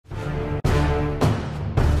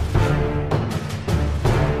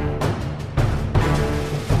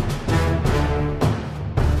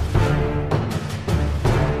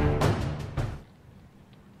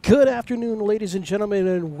Good afternoon, ladies and gentlemen,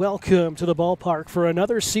 and welcome to the ballpark for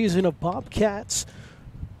another season of Bobcats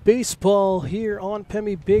baseball here on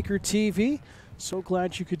Pemmy Baker TV. So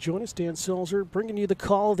glad you could join us. Dan Selzer bringing you the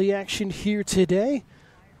call of the action here today.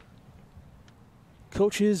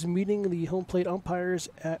 Coaches meeting the home plate umpires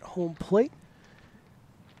at home plate.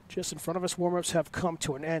 Just in front of us, warm-ups have come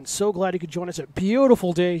to an end. So glad you could join us. A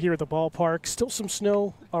beautiful day here at the ballpark. Still some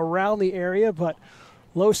snow around the area, but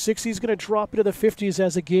low 60s, going to drop into the 50s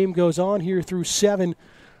as the game goes on here through 7.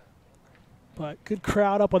 But good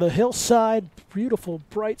crowd up on the hillside. Beautiful,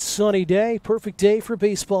 bright, sunny day. Perfect day for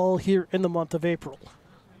baseball here in the month of April.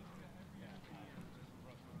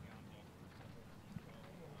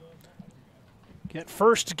 Get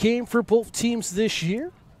first game for both teams this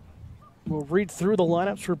year. We'll read through the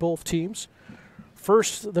lineups for both teams.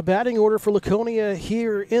 First, the batting order for Laconia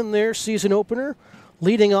here in their season opener.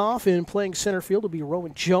 Leading off and playing center field will be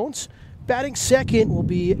Rowan Jones. Batting second will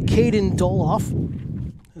be Caden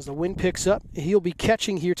Doloff. As the wind picks up, he'll be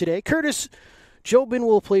catching here today. Curtis Jobin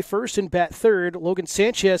will play first and bat third. Logan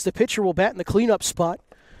Sanchez, the pitcher, will bat in the cleanup spot.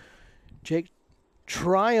 Jake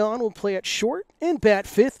Tryon will play at short and bat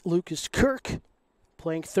fifth. Lucas Kirk,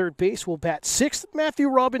 playing third base, will bat sixth. Matthew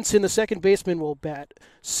Robinson, the second baseman, will bat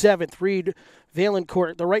seventh. Reed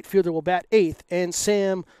Valancourt, the right fielder, will bat eighth. And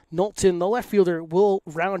Sam Knowlton, the left fielder, will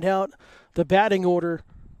round out the batting order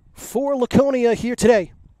for Laconia here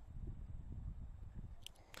today.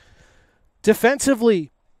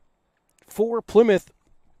 Defensively for Plymouth,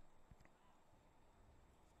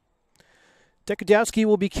 Dekudowski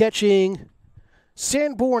will be catching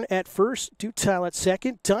Sanborn at first, Dutal at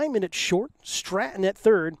second, Diamond at short, Stratton at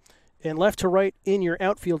third, and left to right in your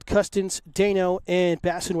outfield, Custins, Dano, and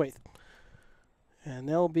Bassenwaith. And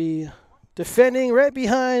they'll be defending right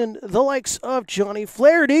behind the likes of Johnny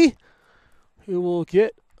Flaherty, who will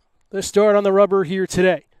get the start on the rubber here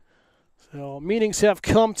today. So meetings have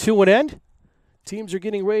come to an end. Teams are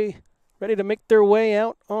getting ready to make their way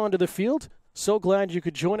out onto the field. So glad you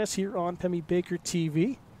could join us here on Pemmy Baker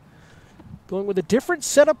TV. Going with a different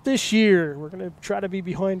setup this year. We're going to try to be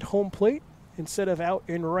behind home plate instead of out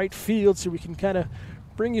in right field so we can kind of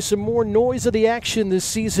bring you some more noise of the action this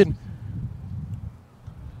season.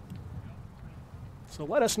 So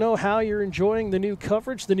let us know how you're enjoying the new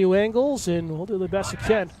coverage, the new angles, and we'll do the best we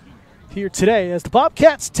can here today as the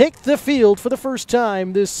Bobcats take the field for the first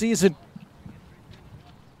time this season.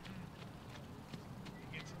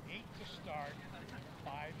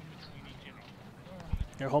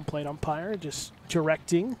 Their home plate umpire just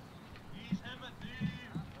directing.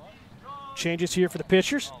 Changes here for the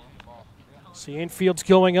pitchers. See infield's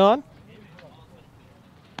going on.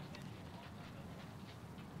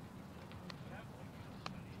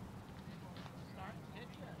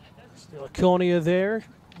 Still Laconia there.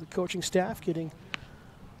 The coaching staff getting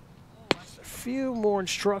just a few more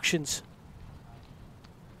instructions.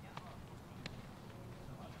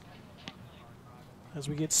 As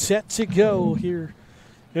we get set to go here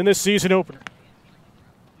in this season opener.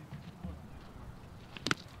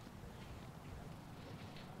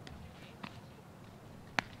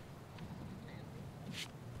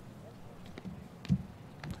 A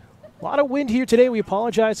lot of wind here today. We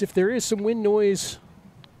apologize if there is some wind noise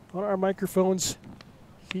on our microphones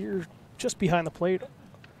here just behind the plate,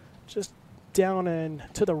 just down and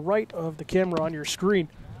to the right of the camera on your screen.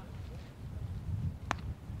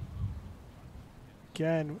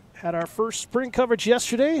 Again, had our first spring coverage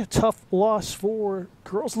yesterday. A tough loss for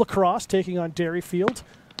girls lacrosse taking on Derryfield.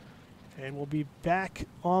 And we'll be back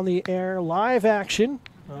on the air, live action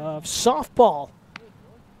of softball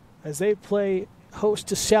as they play host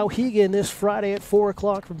to Souhegan this Friday at 4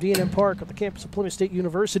 o'clock from D&M Park at the campus of Plymouth State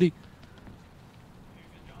University.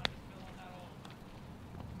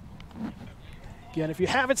 Again, if you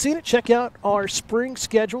haven't seen it, check out our spring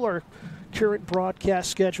schedule, our current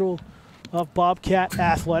broadcast schedule of Bobcat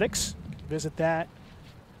Athletics. Visit that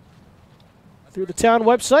through the town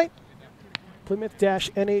website,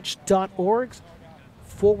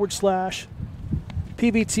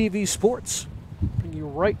 plymouth-nh.org/PBTV Sports. Bring you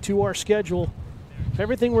right to our schedule.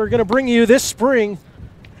 Everything we're going to bring you this spring,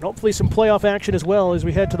 and hopefully some playoff action as well as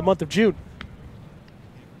we head to the month of June.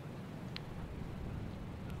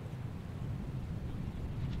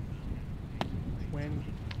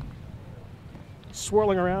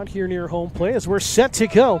 Swirling around here near home plate as we're set to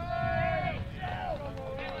go.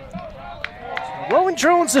 Rowan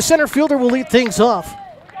Jones, the center fielder, will lead things off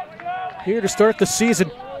here to start the season.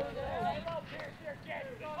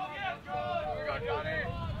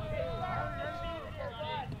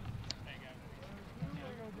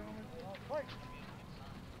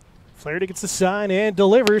 Flaherty gets the sign and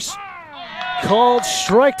delivers. called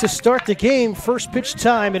strike to start the game. First pitch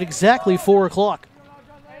time at exactly 4 o'clock.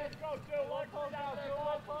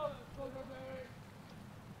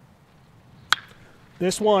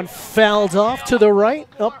 This one fouled off to the right,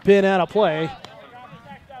 up and out of play.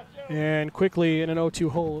 And quickly in an 0-2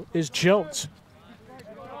 hole is Jones.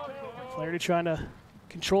 Flaherty trying to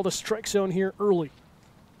control the strike zone here early.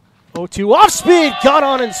 0-2 off speed, got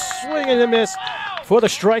on and swing and a miss for the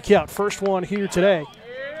strikeout. First one here today.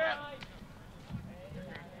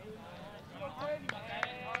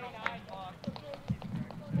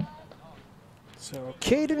 So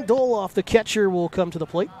Caden Doloff, the catcher, will come to the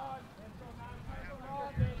plate.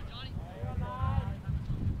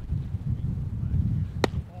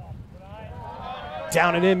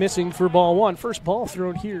 Down and in, missing for ball one. First ball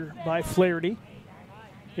thrown here by Flaherty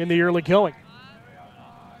in the early going.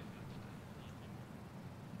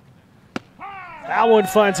 That one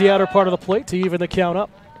finds the outer part of the plate to even the count up.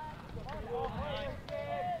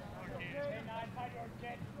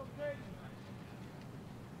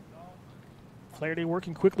 Flaherty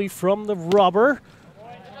working quickly from the rubber.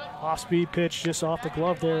 Off-speed pitch just off the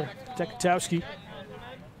glove there. Dekutowski.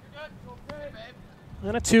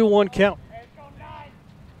 And a 2-1 count.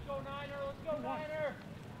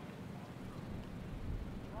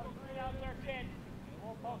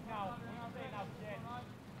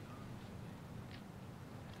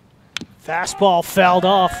 Fastball fouled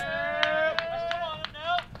off.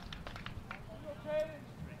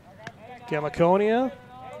 Laconia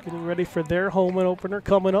getting ready for their home opener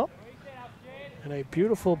coming up. And a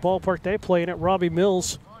beautiful ballpark they playing at Robbie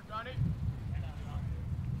Mills.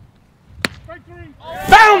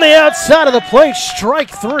 Found the outside of the plate, strike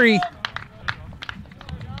three.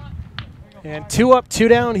 And 2 up, 2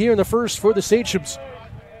 down here in the first for the Sachems.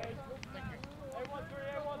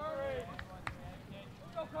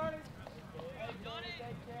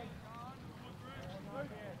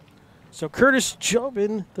 So Curtis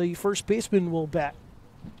Jobin, the first baseman, will bat.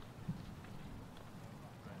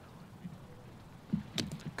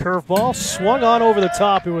 Curveball swung on over the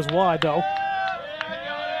top. It was wide, though.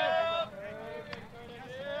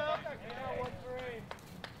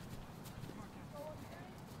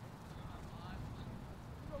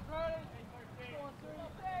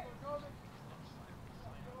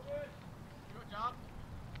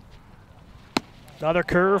 Another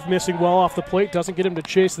curve, missing well off the plate. Doesn't get him to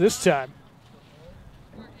chase this time.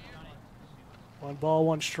 1 ball,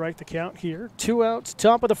 1 strike to count here. 2 outs,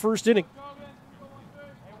 top of the first inning.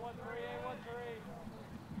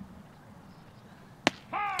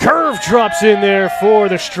 Curve drops in there for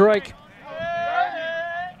the strike.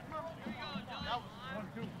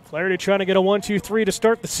 Flaherty trying to get a 1-2-3 to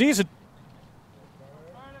start the season.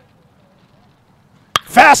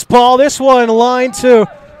 Fastball, this one line to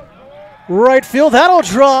right field. That'll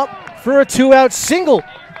drop for a 2-out single.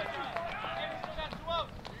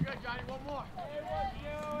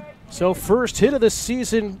 So first hit of the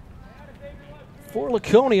season for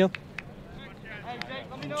Laconia.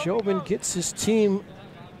 And Jobin gets his team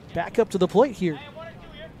back up to the plate here.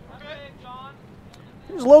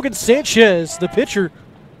 Here's Logan Sanchez, the pitcher,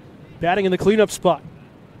 batting in the cleanup spot.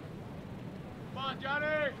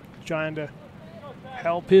 Trying to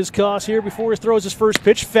help his cause here before he throws his first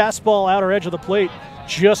pitch. Fastball outer edge of the plate,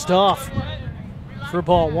 just off for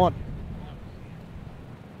ball 1.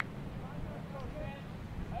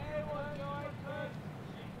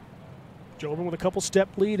 Jobin with a couple step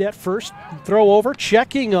lead at first. Throw over,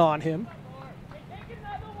 checking on him.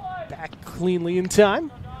 Back cleanly in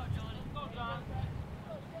time.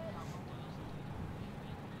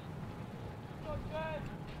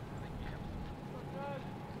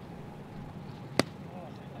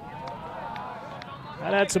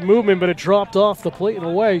 That had some movement, but it dropped off the plate and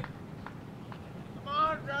away.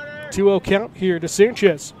 2-0 count here to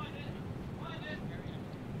Sanchez.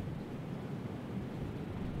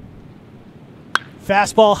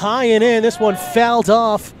 Fastball high and in. This one fouled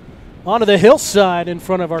off onto the hillside in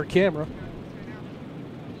front of our camera.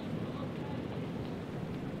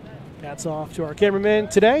 Hats off to our cameraman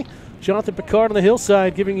today, Jonathan Picard on the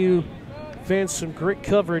hillside, giving you fans some great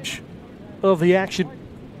coverage of the action.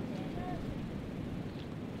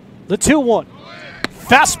 The 2-1.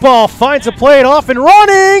 Fastball finds a plate, off and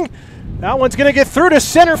running. That one's going to get through to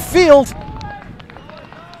center field.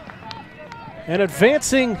 And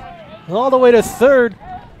advancing all the way to third.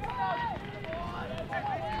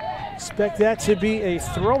 Expect that to be a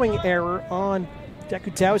throwing error on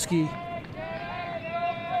Dekutowski.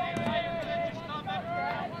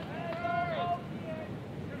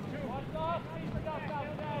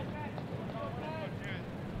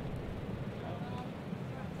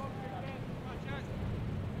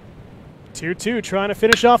 2-2 trying to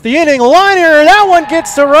finish off the inning. Liner, that one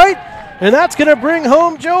gets to right, and that's going to bring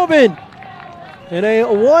home Jobin. In a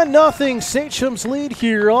 1-0 Sachem's lead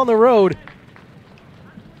here on the road.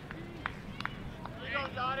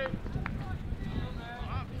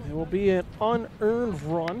 It will be an unearned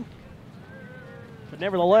run. But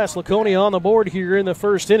nevertheless, Laconia on the board here in the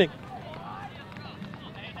first inning.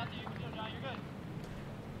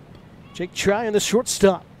 Jake Tryon, the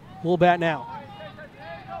shortstop, will bat now.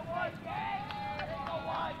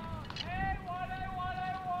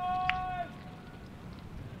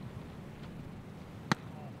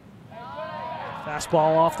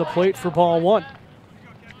 Fastball off the plate for ball one.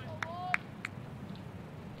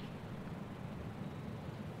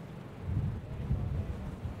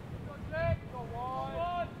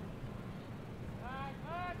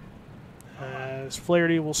 As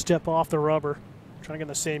Flaherty will step off the rubber, trying to get on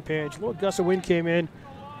the same page. A little gust of wind came in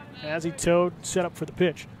as he towed, set up for the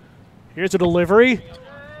pitch. Here's a delivery.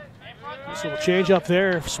 This little change up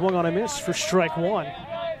there, swung on a miss for strike one.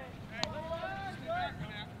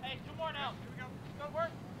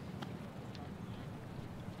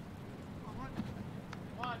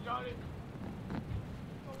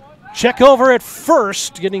 Check over at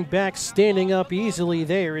first, getting back, standing up easily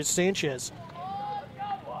there is Sanchez.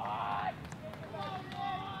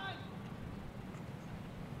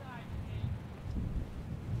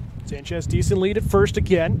 Sanchez, decent lead at first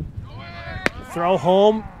again. Throw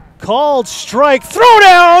home, called strike, throw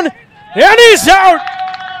down, and he's out!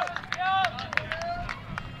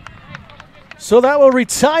 So that will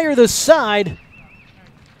retire the side.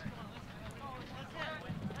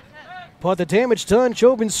 But the damage done,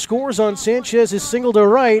 Jobin scores on Sanchez's single to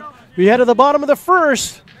right. We head to the bottom of the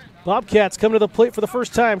first. Bobcats come to the plate for the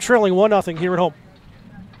first time, trailing 1-0 here at home.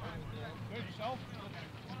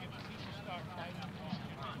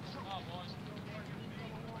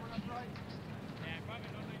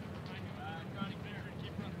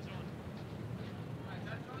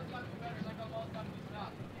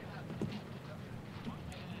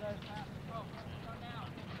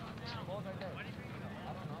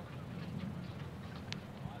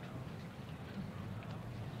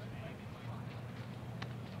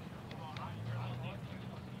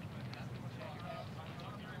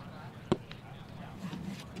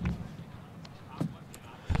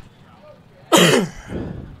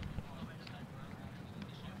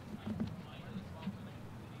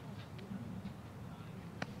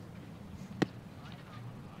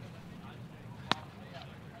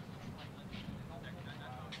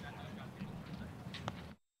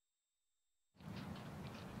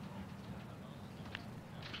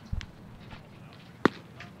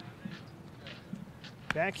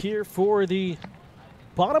 Back here for the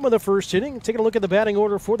bottom of the first inning. Taking a look at the batting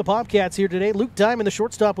order for the Bobcats here today. Luke Diamond, the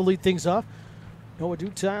shortstop, will lead things off. Noah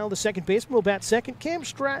Dutile, the second baseman, will bat second. Cam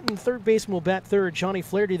Stratton, third baseman, will bat third. Johnny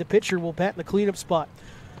Flaherty, the pitcher, will bat in the cleanup spot.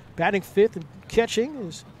 Batting fifth and catching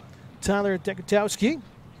is Tyler Dekatowski.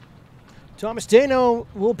 Thomas Dano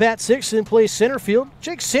will bat sixth and play center field.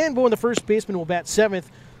 Jake Sanborn, the first baseman, will bat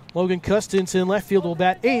seventh. Logan Custance in left field will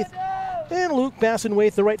bat eighth. And Luke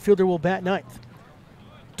Bassenwaith, the right fielder, will bat ninth.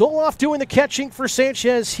 Doloff doing the catching for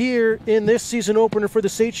Sanchez here in this season opener for the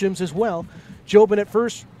Sachems as well. Jobin at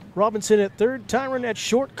first, Robinson at third, Tyron at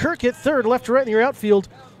short, Kirk at third, left to right in your outfield,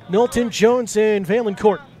 Milton, Jones, and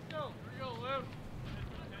Valencourt.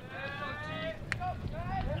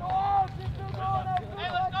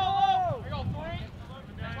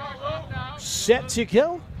 Set to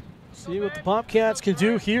go. See what the Bobcats can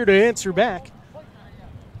do here to answer back.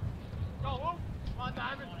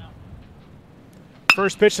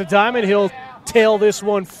 First pitch to Diamond, he'll tail this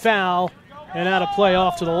one foul and out of play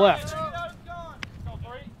off to the left.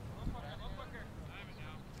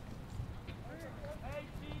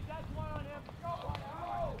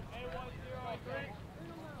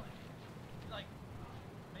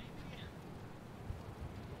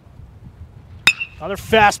 Another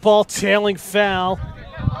fastball, tailing foul.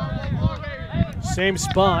 Same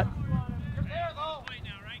spot.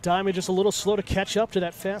 Diamond just a little slow to catch up to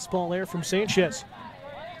that fastball there from Sanchez.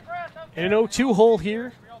 And an 0-2 hole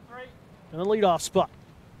here in the leadoff spot.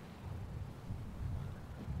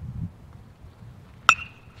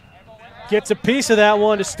 Gets a piece of that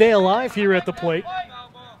one to stay alive here at the plate.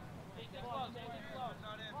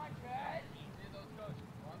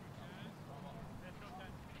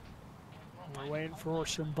 We're waiting for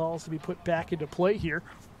some balls to be put back into play here.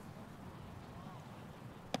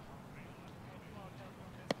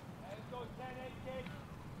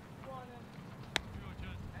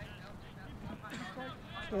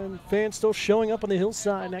 And fans still showing up on the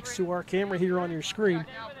hillside next to our camera here on your screen.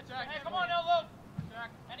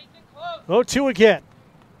 0-2 again.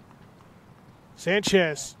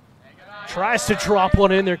 Sanchez tries to drop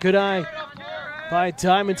one in there. Good eye by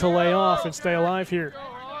Diamond to lay off and stay alive here.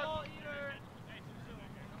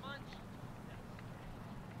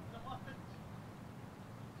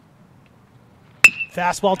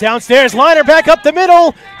 Fastball downstairs, liner back up the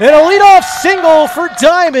middle, and a leadoff single for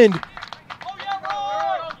Diamond.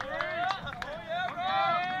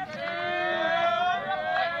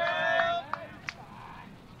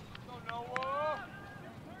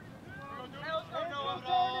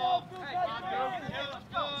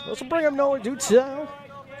 This will bring him Noah Dutel,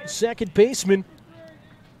 second baseman.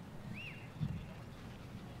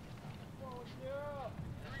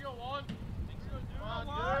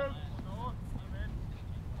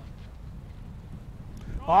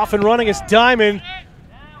 Off and running is Diamond.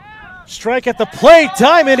 Strike at the plate.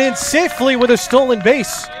 Diamond in safely with a stolen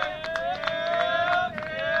base.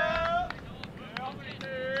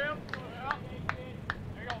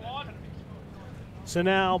 So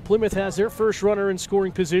now Plymouth has their first runner in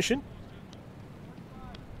scoring position.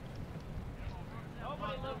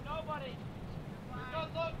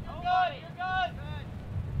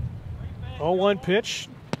 0-1 pitch.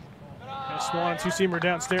 Swan, two-seamer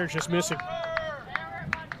downstairs, just missing.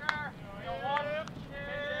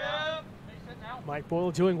 Mike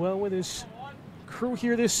Boyle doing well with his crew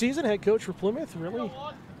here this season. Head coach for Plymouth, really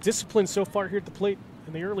disciplined so far here at the plate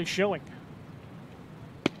in the early showing.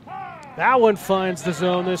 That one finds the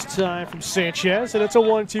zone this time from Sanchez, and it's a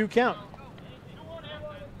 1-2 count.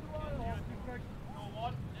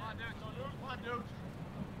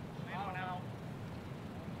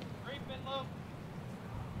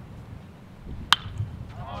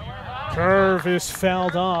 Curve is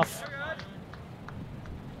fouled off.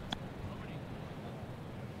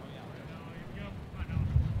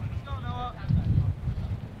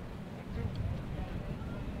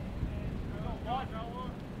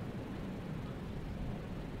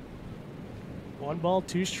 One ball,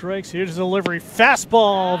 two strikes. Here's the delivery.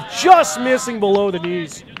 Fastball just missing below the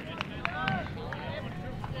knees.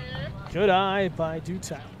 Good eye by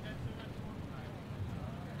Dutel.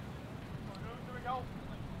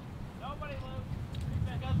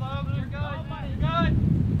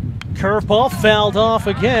 Curveball fouled off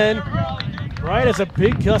again, right as a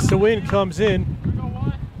big gust of wind comes in.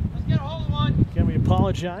 Again, we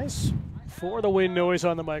apologize for the wind noise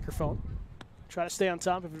on the microphone. Try to stay on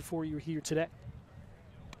top of it before you were here today.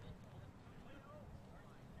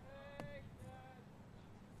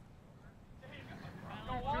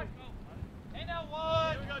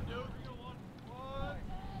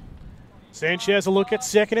 Sanchez a look at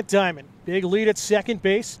second at Diamond. Big lead at second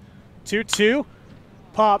base. 2-2.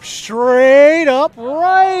 Pop straight up,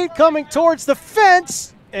 right, coming towards the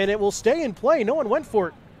fence, and it will stay in play. No one went for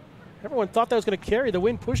it. Everyone thought that was going to carry. The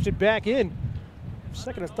wind pushed it back in. For a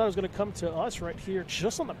second, I thought it was going to come to us right here,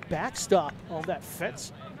 just on the backstop of that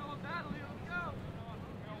fence.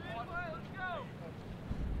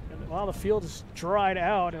 And while the field is dried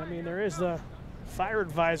out, I mean, there is the fire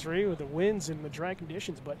advisory with the winds and the dry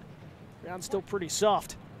conditions, but the ground's still pretty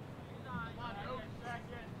soft.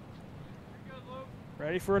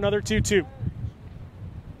 Ready for another 2-2.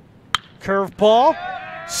 Curveball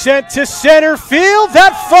sent to center field.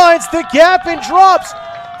 That finds the gap and drops.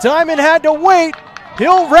 Diamond had to wait.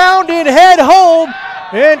 He'll round and head home.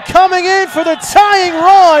 And coming in for the tying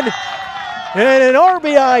run. And an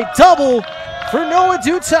RBI double for Noah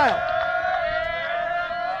Dutel.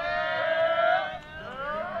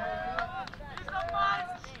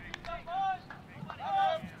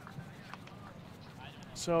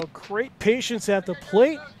 So great patience at the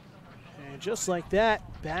plate. And just like that,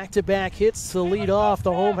 back-to-back hits to lead off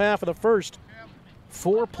the home half of the first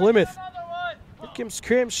for Plymouth. Here comes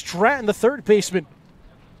Cam Stratton, the third baseman.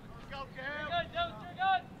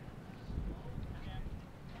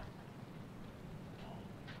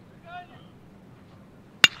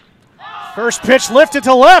 First pitch lifted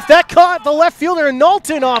to left. That caught the left fielder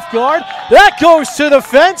Knowlton off guard. That goes to the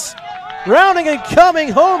fence. Rounding and coming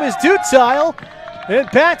home is Dutel. And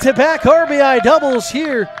back-to-back RBI doubles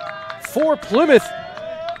here for Plymouth.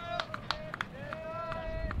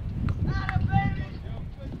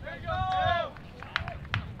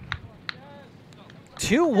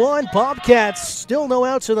 (2-1) Bobcats. Still no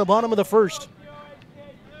outs in the bottom of the first.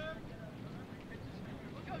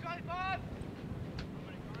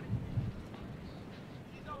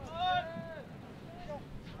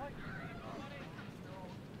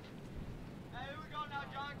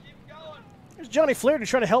 There's Johnny Flaherty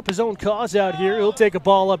trying to help his own cause out here. He'll take a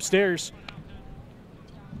ball upstairs.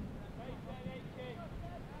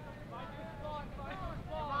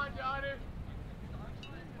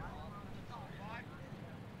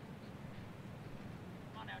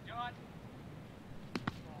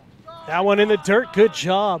 That one in the dirt. Good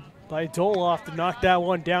job by Doloff to knock that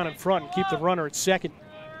one down in front and keep the runner at second.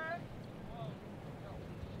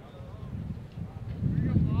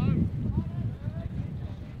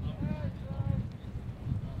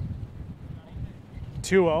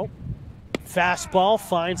 (2-0). Fastball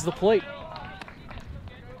finds the plate.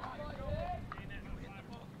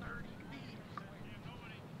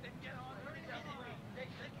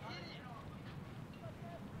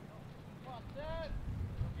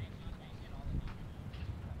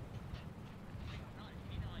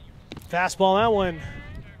 Fastball, that one.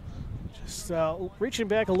 Just reaching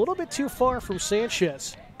back a little bit too far from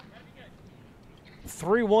Sanchez.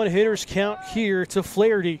 3-1 hitters count here to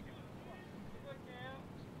Flaherty.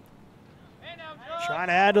 Trying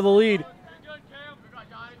to add to the lead.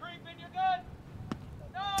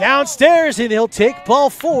 Downstairs, and he'll take ball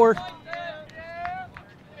 4.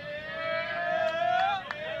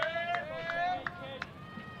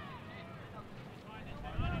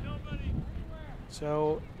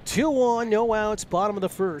 So 2-1, no outs, bottom of the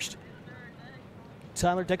first.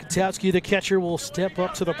 Tyler Dekotowski, the catcher, will step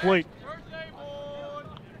up to the plate.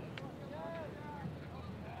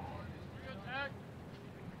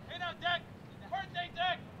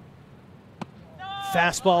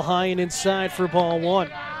 Fastball high and inside for ball 1.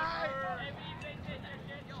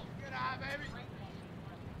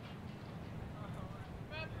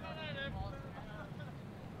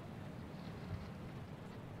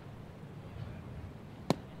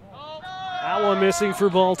 That one missing for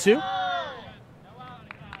ball 2.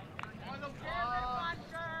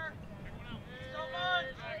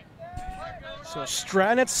 So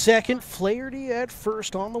Stratton at second, Flaherty at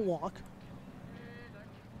first on the walk.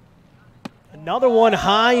 Another one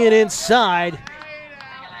high and inside.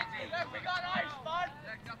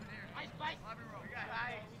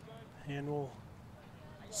 And we'll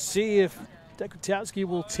see if Dekotowski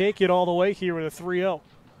will take it all the way here with a 3-0.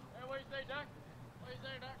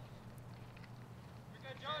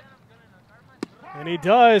 And he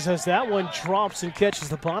does, as that one drops and catches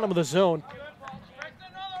the bottom of the zone.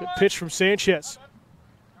 Good pitch from Sanchez.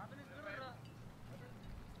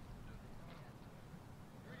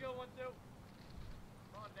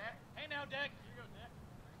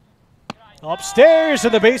 Upstairs,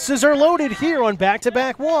 and the bases are loaded here on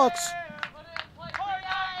back-to-back walks.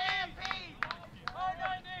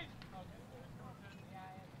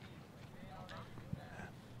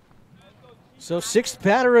 So 6th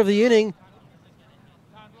batter of the inning.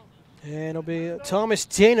 And it'll be Thomas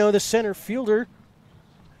Dano, the center fielder,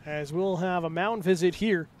 as we'll have a mound visit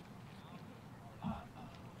here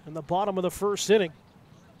in the bottom of the first inning.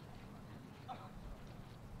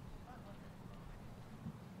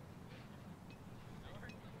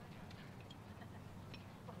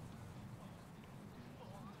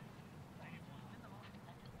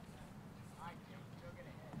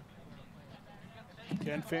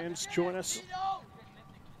 Again, fans, join us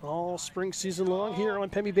all spring season long here on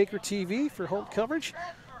Pemmy Baker TV for home coverage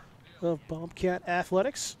of Bobcat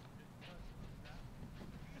Athletics.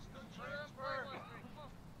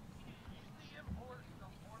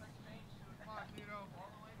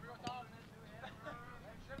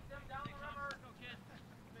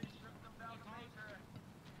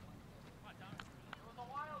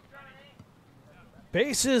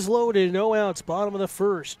 Bases loaded, no outs, bottom of the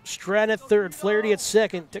first. Stratton at third, Flaherty at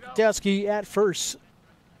second, Dekotowski at first.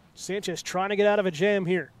 Sanchez trying to get out of a jam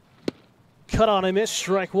here. Cut on a miss,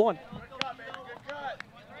 strike 1.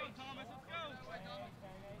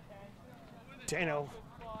 Dano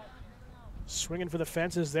swinging for the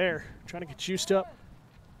fences there, trying to get juiced up,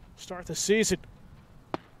 start the season.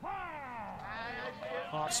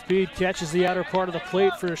 Off speed, catches the outer part of the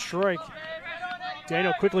plate for a strike.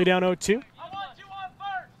 Dano quickly down 0-2.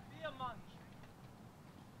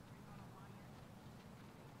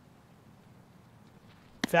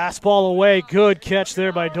 Fastball away, good catch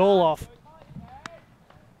there by Doloff.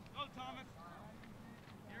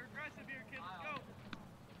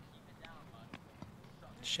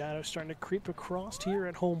 Shadow starting to creep across here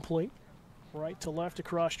at home plate. Right to left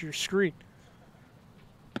across your screen.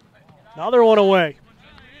 Another one away.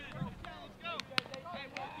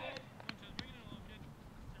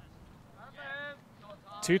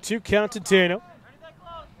 Two-two count to Dano.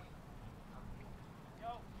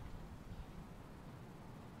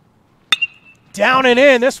 Down and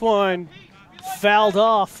in. This one fouled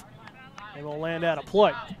off and will land out of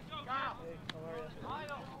play.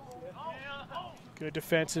 Good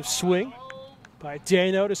defensive swing by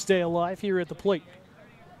Dano to stay alive here at the plate.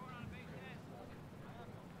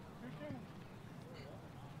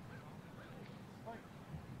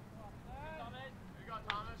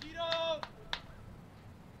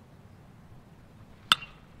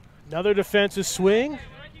 Another defensive swing.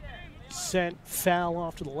 Sent foul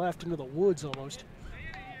off to the left into the woods almost.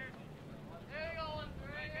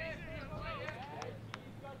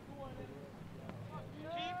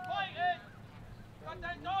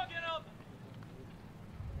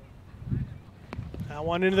 That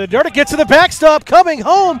one into the dirt. It gets to the backstop. Coming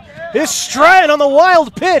home is Stratton on the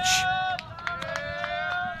wild pitch.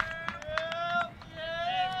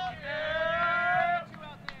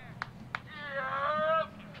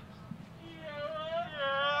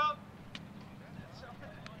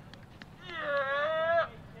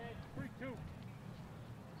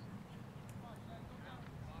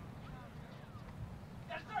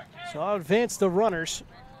 So I'll advance the runners.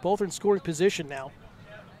 Both are in scoring position now.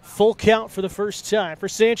 Full count for the first time for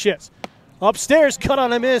Sanchez. Upstairs, cut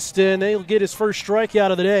on a missed, and they'll get his first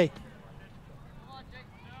strikeout of the day.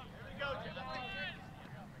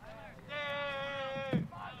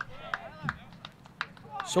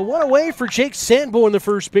 So one away for Jake Sanborn, the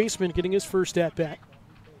first baseman, getting his first at-bat.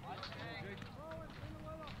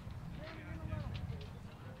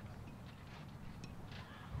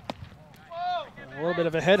 A little bit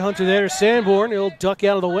of a headhunter there, Sanborn. He'll duck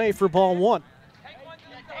out of the way for ball one.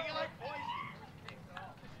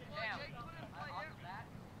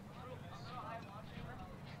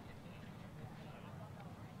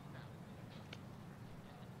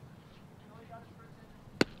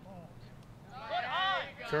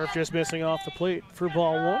 Curve just missing off the plate for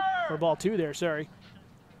ball one, or ball two there, sorry.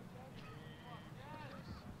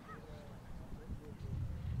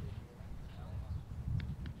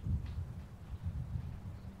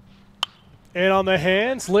 And on the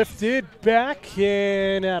hands, lifted back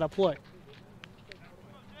and out of play.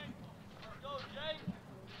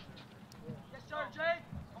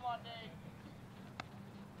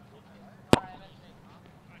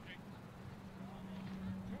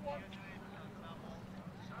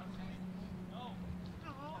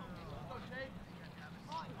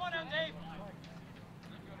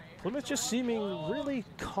 Plymouth just seeming really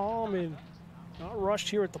calm and not rushed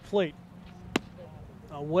here at the plate.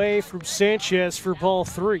 Away from Sanchez for ball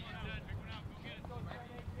three.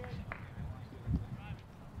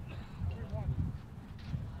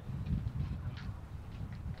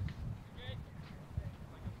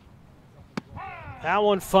 That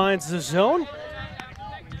one finds the zone.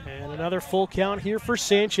 And another full count here for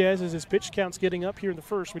Sanchez as his pitch count's getting up here in the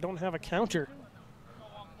first. We don't have a counter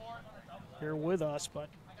here with us, but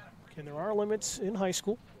again, there are limits in high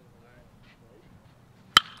school.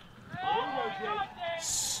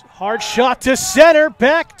 Hard shot to center,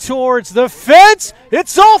 back towards the fence.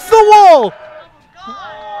 It's off the wall.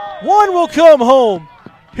 One will come home.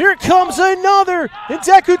 Here comes another in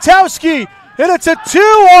Dekutowski, and it's a 2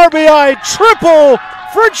 RBI triple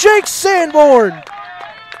for Jake Sanborn.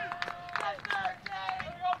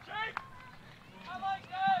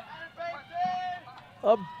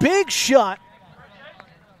 A big shot.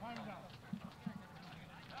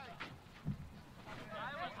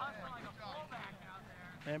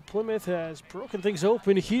 And Plymouth has broken things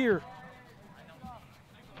open here.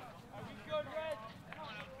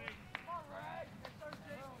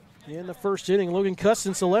 In the first inning, Logan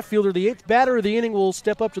Custance, the left fielder, the 8th batter of the inning, will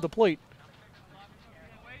step up to the plate.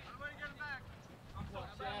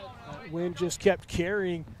 That wind just kept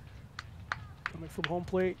carrying. Coming from home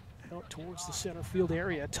plate out towards the center field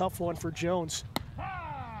area. Tough one for Jones.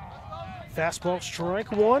 Fastball strike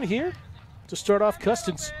one here to start off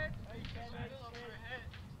Custance.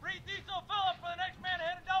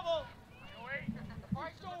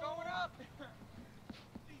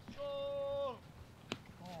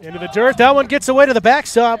 Into the dirt. That one gets away to the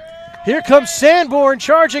backstop. Here comes Sanborn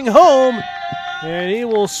charging home, and he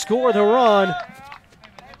will score the run.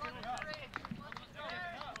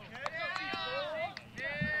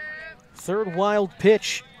 Third wild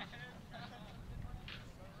pitch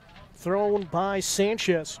thrown by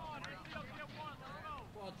Sanchez.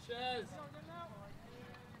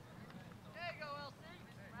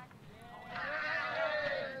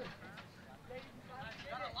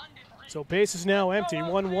 So base is now empty,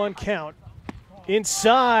 1-1 count.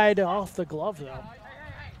 Inside, off the glove though,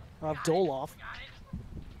 of Doloff.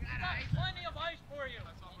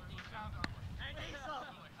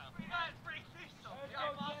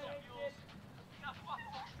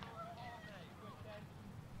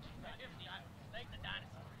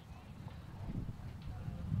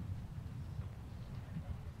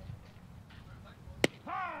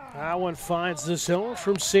 That one finds the zone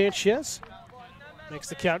from Sanchez. Makes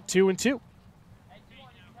the count 2-2.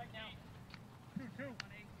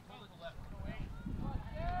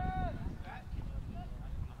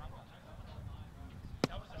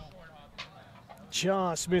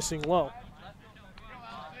 just missing low.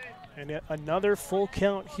 And yet another full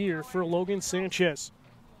count here for Logan Sanchez.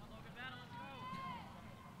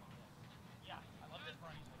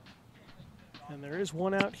 And there is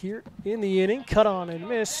one out here in the inning, cut on and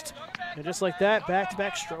missed. And just like that,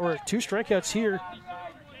 back-to-back, or 2 strikeouts here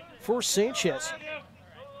for Sanchez.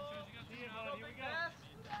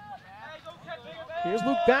 Here's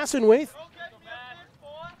Luke Bassenwaith.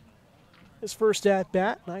 His first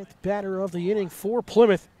at-bat, 9th batter of the inning for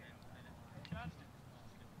Plymouth.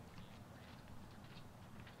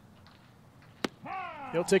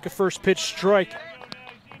 He'll take a first pitch strike.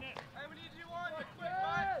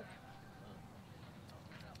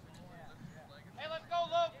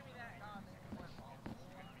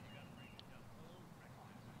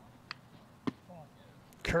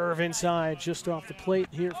 Curve inside, just off the plate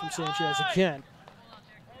here from Sanchez again.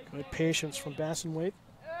 Good patience from Bassenwaith.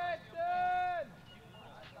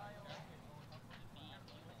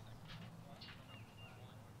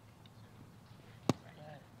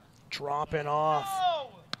 Dropping off.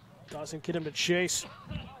 Doesn't get him to chase.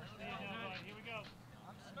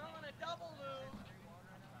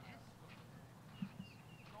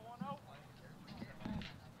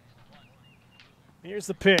 Here's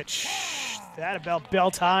the pitch. That about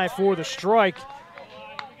belt high for the strike.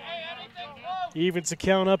 Evens the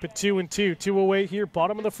count up at 2-2. 2 away here,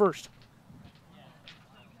 bottom of the first.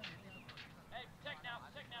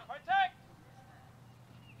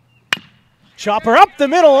 Chopper up the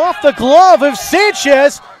middle off the glove of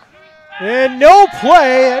Sanchez. And no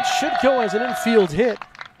play. That should go as an infield hit.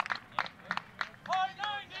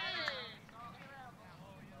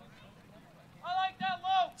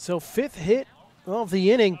 So 5th hit of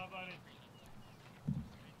the inning.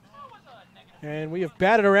 And we have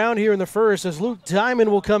batted around here in the first as Luke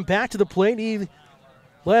Diamond will come back to the plate. He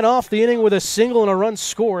led off the inning with a single and a run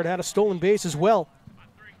scored. Had a stolen base as well.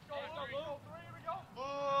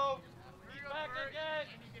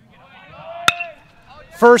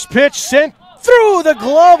 First pitch sent through the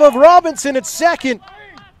glove of Robinson at second.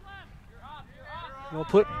 We'll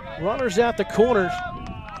put runners at the corners.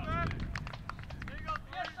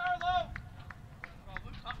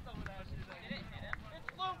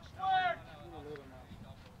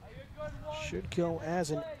 Should go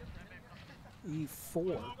as an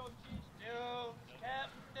E4.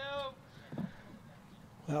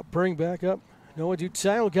 Well, bring back up. Noah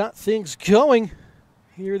Dutile got things going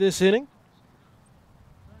here this inning.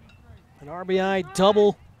 An RBI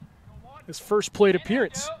double, his first plate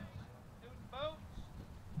appearance.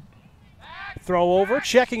 Throw over,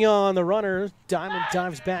 checking on the runner. Diamond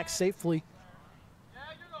dives back safely.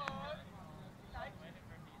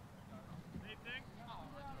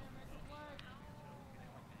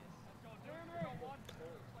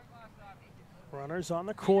 Runners on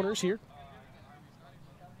the corners here.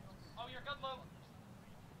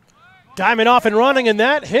 Diamond off and running, and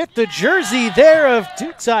that hit the jersey there of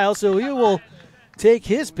Dutile, so he will take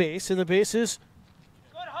his base, and the bases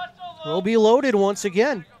will be loaded once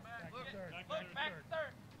again.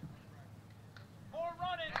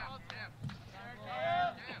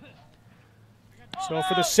 So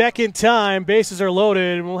for the second time, bases are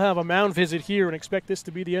loaded, and we'll have a mound visit here and expect this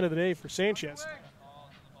to be the end of the day for Sanchez.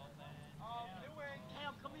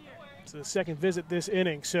 It's the second visit this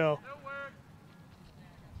inning, so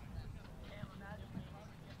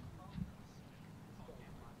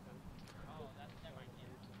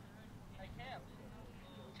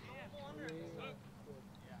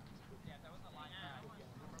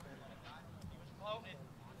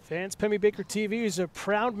Fans, Pemmy Baker TV is a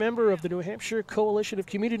proud member of the New Hampshire Coalition of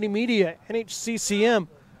Community Media, NHCCM.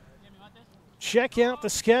 Check out the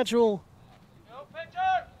schedule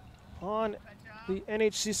on the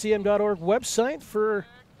nhccm.org website for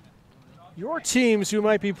your teams who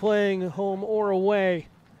might be playing home or away,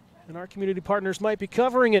 and our community partners might be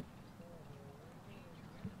covering it.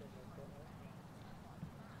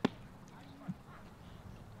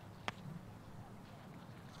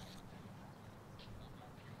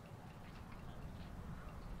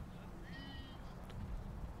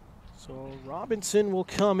 So Robinson will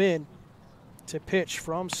come in to pitch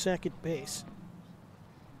from second base.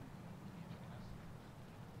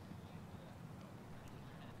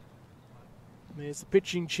 There's the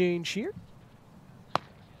pitching change here.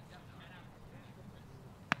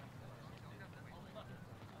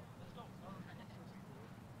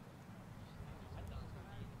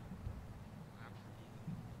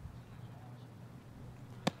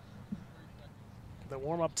 The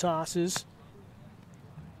warm-up tosses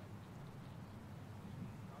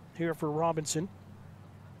here for Robinson.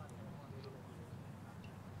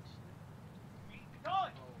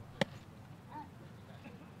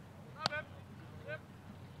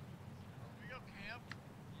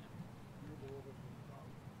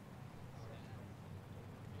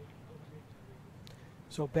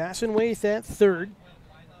 So Bassenwaith at third.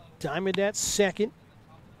 Diamond at second.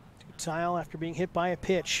 Tile after being hit by a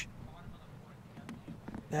pitch.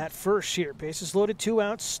 At first here. Bases loaded, 2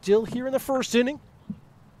 outs. Still here in the first inning.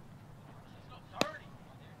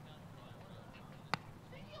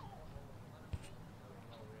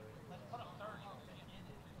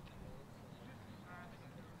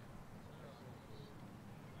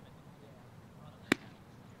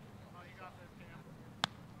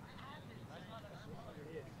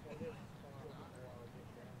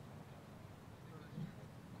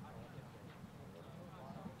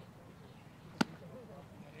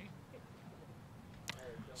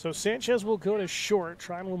 So Sanchez will go to short.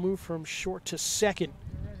 Trine will move from short to second.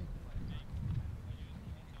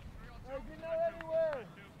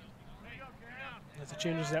 That's the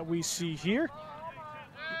changes that we see here.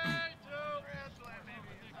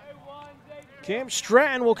 Cam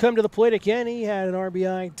Stratton will come to the plate again. He had an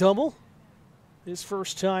RBI double his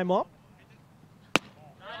first time up.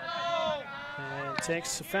 And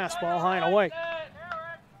takes a fastball high and away.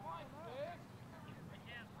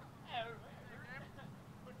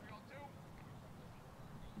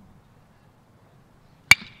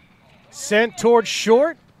 Sent towards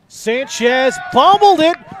short. Sanchez bobbled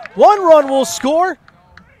it. 1 run will score.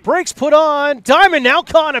 Brakes put on. Diamond now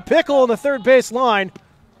caught in a pickle on the third base line.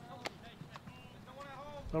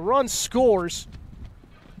 The run scores.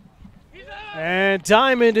 And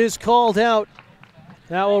Diamond is called out.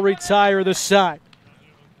 That will retire the side.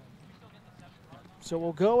 So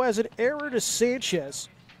we'll go as an error to Sanchez.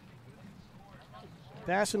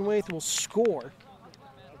 Bassenwaith will score.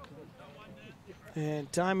 And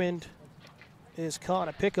Diamond is caught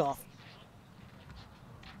a pickoff.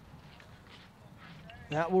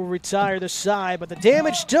 That will retire the side, but the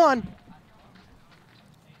damage done.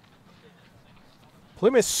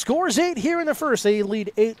 Plymouth scores 8 here in the first. They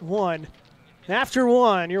lead 8-1. After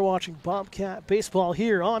 1, you're watching Bobcat Baseball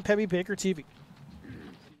here on Pemmy Baker TV.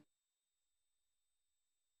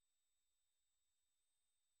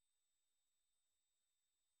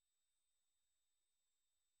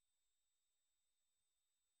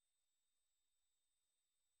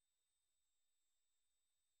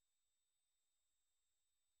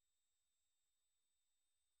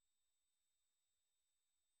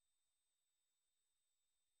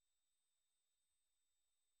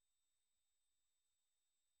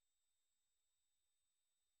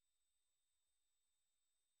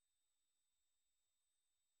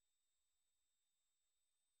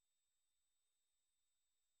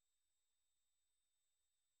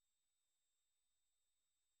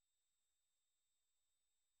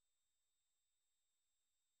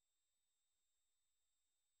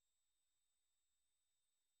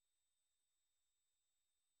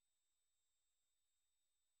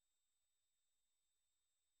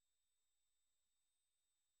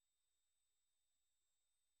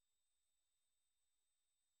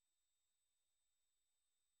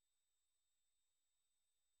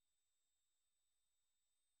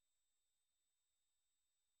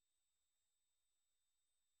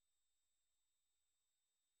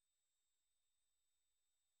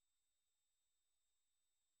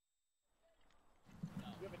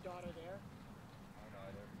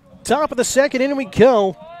 Top of the second, in we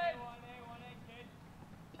go.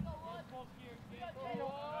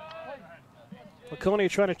 Laconia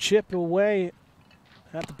trying to chip away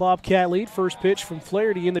at the Bobcat lead. First pitch from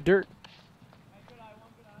Flaherty in the dirt.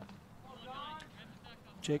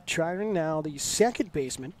 Jake Triron now the second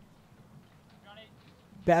baseman.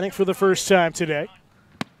 Batting for the first time today.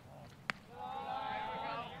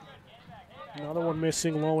 Another one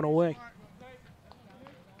missing low and away.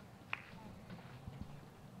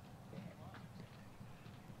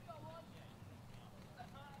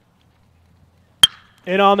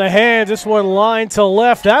 And on the hands, this one line to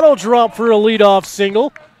left. That'll drop for a leadoff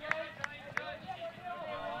single.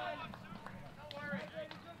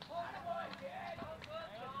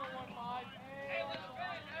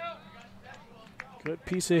 Good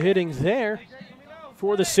piece of hitting there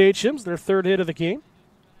for the Sachems, their third hit of the game.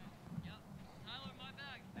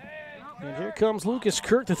 And here comes Lucas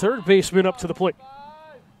Kirk, the third baseman, up to the plate.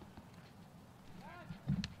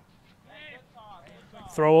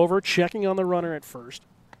 Throw over, checking on the runner at first.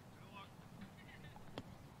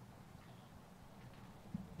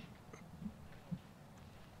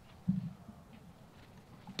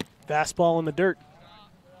 Fastball in the dirt.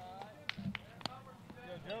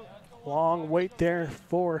 Long wait there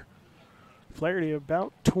for Flaherty,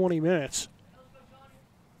 about 20 minutes.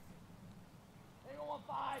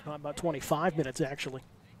 About 25 minutes, actually.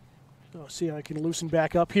 Oh, see how I can loosen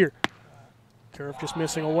back up here. Curve just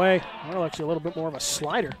missing away. Well, actually a little bit more of a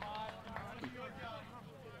slider.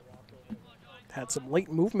 Had some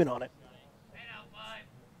late movement on it.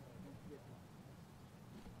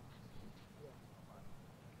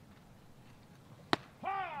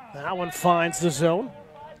 That one finds the zone.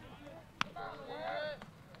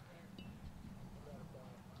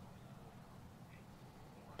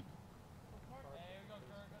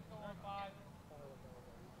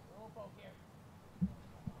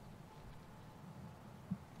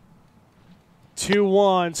 Two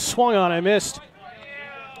one, swung on, I missed.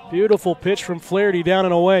 Beautiful pitch from Flaherty down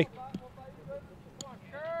and away.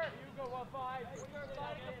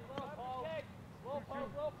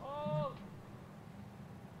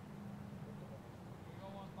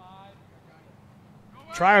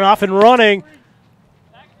 Trying off and running.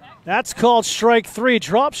 That's called strike three.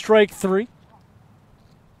 Drop strike three.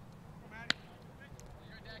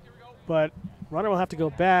 But runner will have to go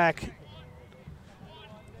back.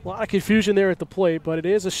 A lot of confusion there at the plate, but it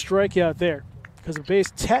is a strikeout there because the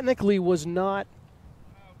base technically was not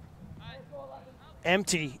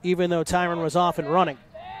empty, even though Tyron was off and running.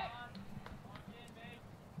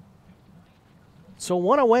 So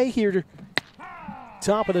one away here to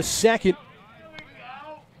top of the second.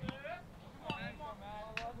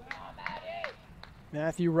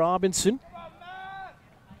 Matthew Robinson.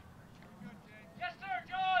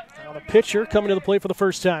 Now the pitcher coming to the plate for the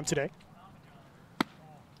first time today.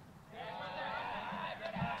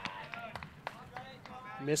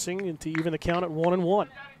 Missing and to even the count at 1-1.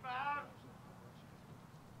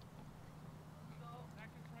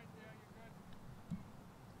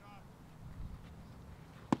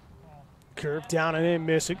 Curve down and in,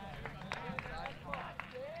 missing.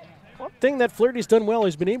 One thing that Flaherty's done well,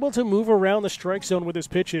 he's been able to move around the strike zone with his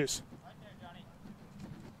pitches.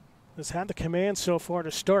 Has had the command so far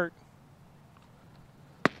to start.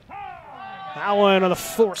 That one on the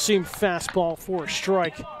four-seam fastball for a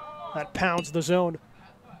strike. That pounds the zone.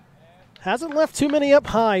 Hasn't left too many up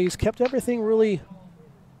high. He's kept everything really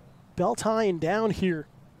belt high and down here.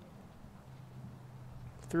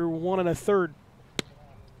 Through 1 1/3.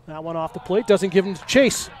 That one off the plate, doesn't give him the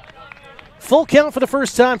chase. Full count for the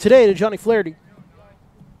first time today to Johnny Flaherty.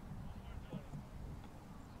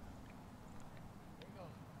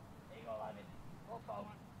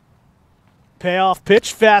 Payoff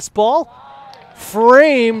pitch, fastball.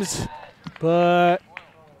 Frames, but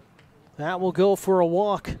that will go for a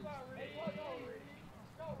walk.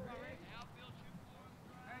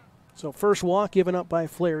 So first walk given up by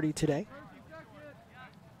Flaherty today.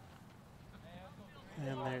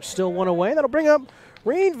 And there's still one away. That'll bring up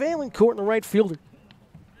Rain Valencourt in the right fielder.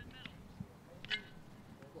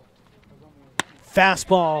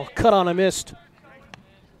 Fastball, cut on a missed.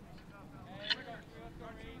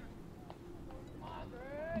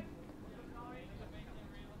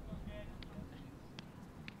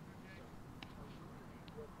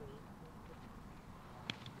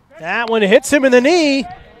 That one hits him in the knee.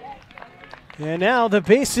 And now the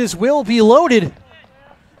bases will be loaded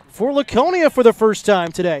for Laconia for the first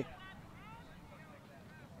time today.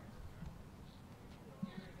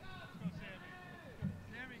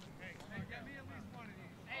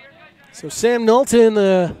 So Sam Knowlton,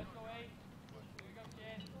 the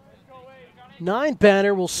 9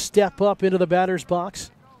 batter, will step up into the batter's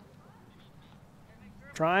box.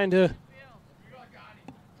 Trying to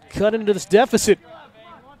cut into this deficit.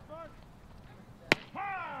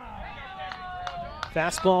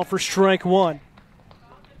 Fastball for strike one.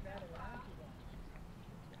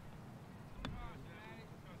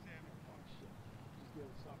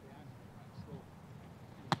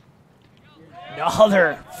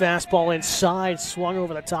 Another fastball inside, swung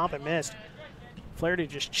over the top and missed. Flaherty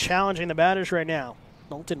just challenging the batters right now.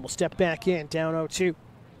 Knowlton will step back in, down 0-2.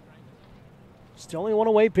 Still only one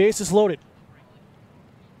away, bases loaded.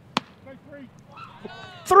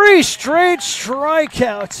 3 straight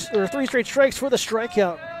strikeouts, or 3 straight strikes for the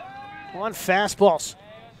strikeout on fastballs.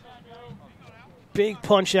 Big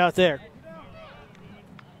punch out there.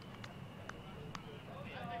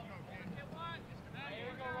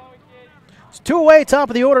 It's 2 away, top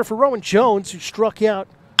of the order for Rowan Jones, who struck out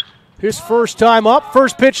his first time up.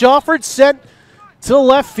 First pitch offered, sent to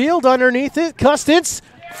left field underneath it. Custance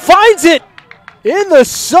finds it in the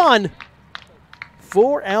sun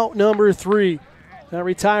for out number 3. That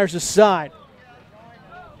retires the side.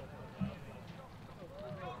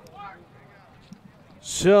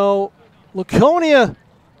 So Laconia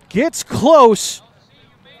gets close,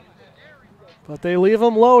 but they leave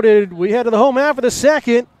them loaded. We head to the home half of the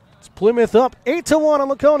second. It's Plymouth up 8-1 on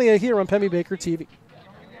Laconia here on Pemmy Baker TV.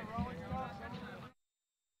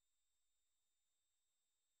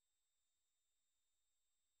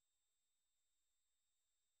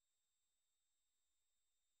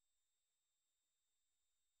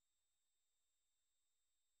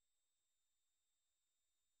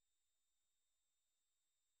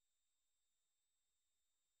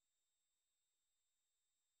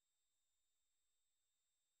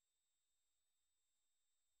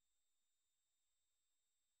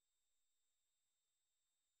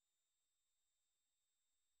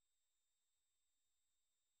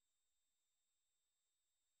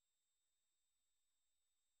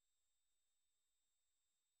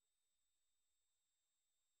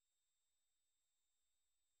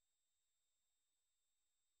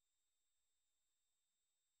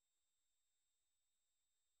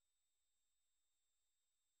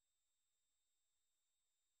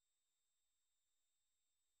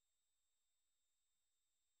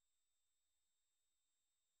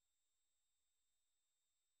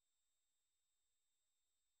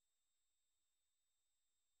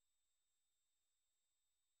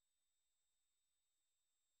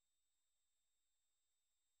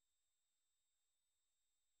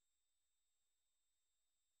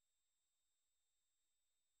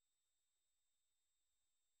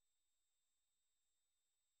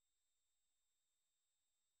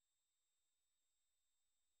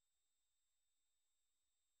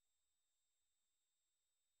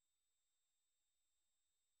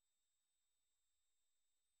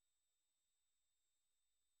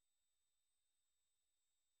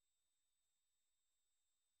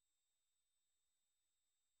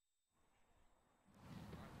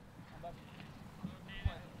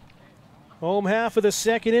 Home half of the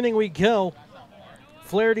second inning we go.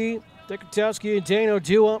 Flaherty, Dekutowski, and Dano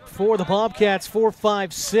due up for the Bobcats,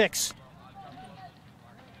 4-5-6.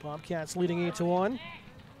 Bobcats leading 8-1.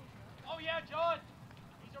 Oh yeah, John.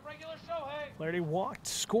 He's a regular Shohei. Flaherty walked,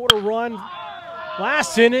 scored a run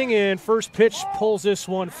last inning, and first pitch pulls this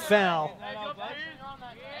one foul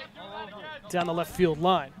down the left field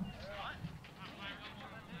line.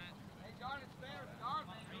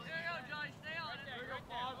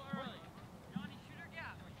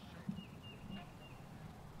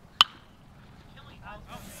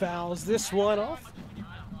 Fouls this one off.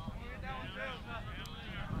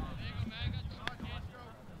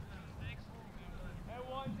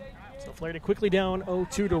 So Flaherty quickly down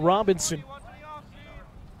 0-2 to Robinson.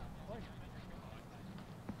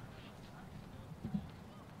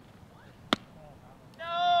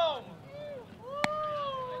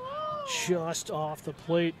 Just off the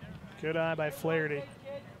plate. Good eye by Flaherty.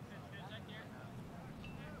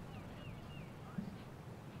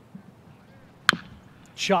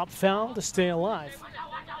 Chop foul to stay alive.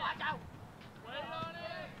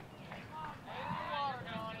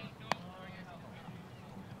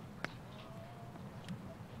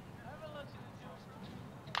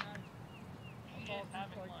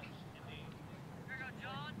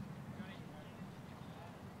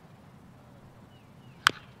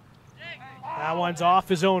 That one's off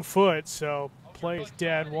his own foot, so play is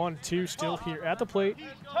dead. 1-2 still here at the plate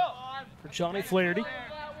for Johnny Flaherty.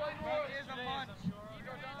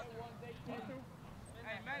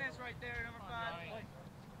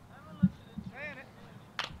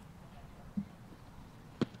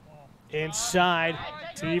 Inside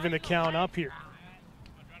to even the count up here.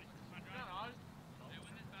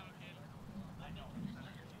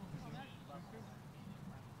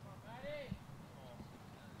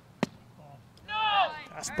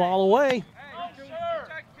 Fastball away.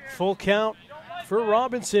 Full count for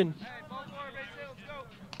Robinson.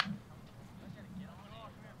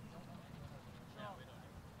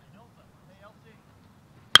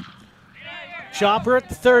 Chopper at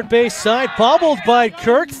the third base side, bobbled by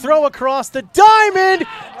Kirk. Throw across the diamond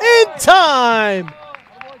in time.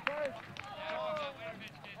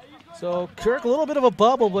 So Kirk, a little bit of a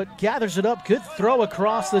bubble, but gathers it up. Good throw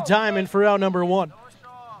across the diamond for out number one.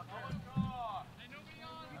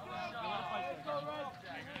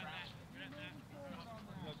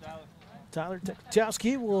 Tyler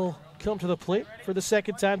Dekutowski will come to the plate for the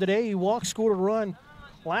second time today. He walked, scored a run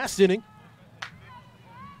last inning.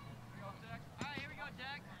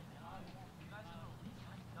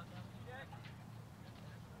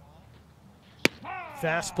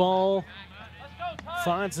 Fastball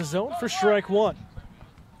finds the zone for strike one.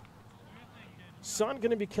 Sun going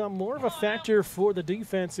to become more of a factor for the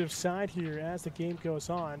defensive side here as the game goes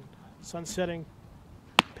on. Sun setting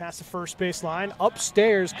past the first base line,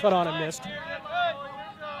 upstairs, cut on and missed.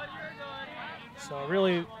 So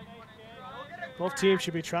really, both teams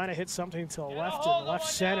should be trying to hit something to the left and left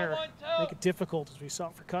center, make it difficult as we saw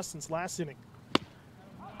for Custins last inning.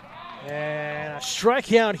 And a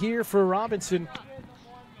strikeout here for Robinson.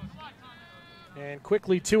 And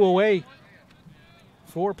quickly 2 away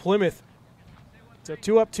for Plymouth. So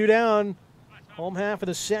 2 up, 2 down, home half of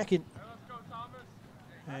the second.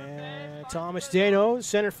 And Thomas Dano,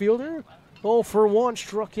 center fielder, 0 for 1,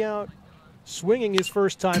 struck out swinging his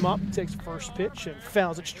first time up, takes the first pitch and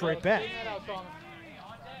fouls it straight back.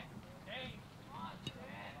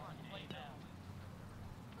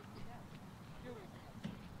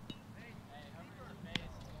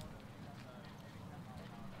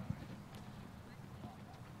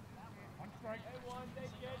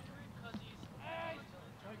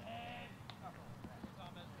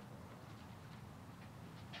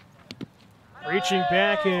 Reaching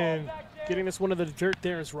back and getting this one to the dirt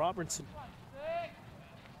there is Robertson.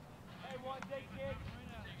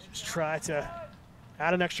 Just try to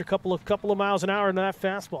add an extra couple of miles an hour in that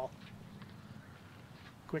fastball.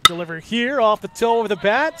 Quick delivery here off the toe of the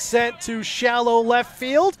bat, sent to shallow left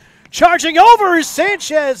field. Charging over is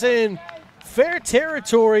Sanchez in fair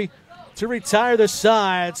territory to retire the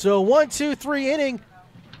side. So 1-2-3 inning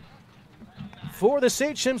for the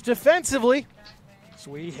Sachems defensively. So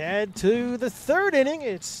we head to the third inning.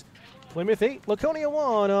 It's Plymouth 8, Laconia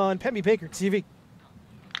 1 on Pemby Baker TV.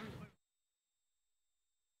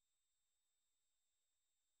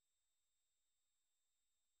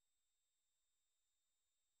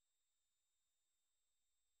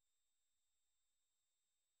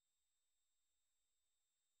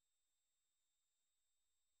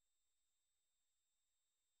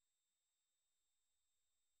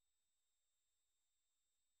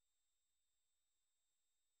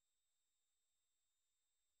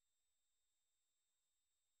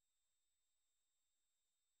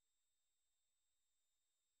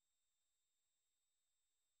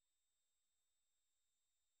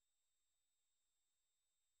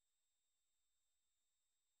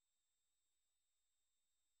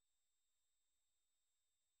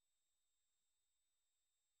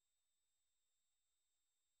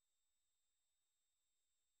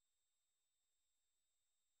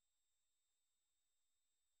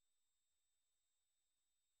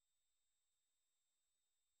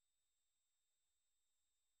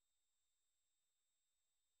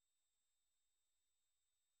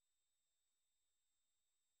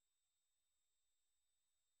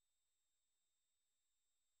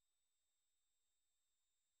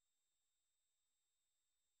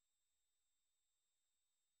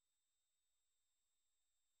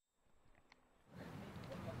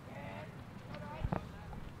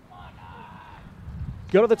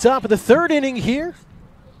 Go to the top of the third inning here.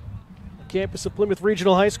 Campus of Plymouth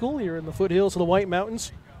Regional High School here in the foothills of the White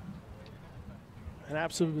Mountains. An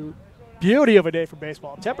absolute beauty of a day for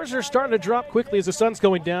baseball. Temperatures are starting to drop quickly as the sun's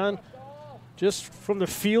going down. Just from the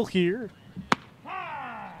feel here.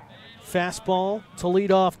 Fastball to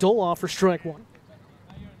lead off Doloff for strike one.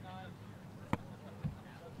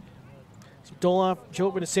 So Doloff,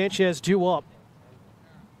 Jobin, and Sanchez due up.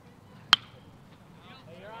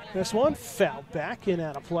 This one foul back and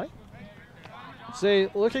out of play. Say,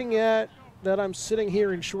 looking at that, I'm sitting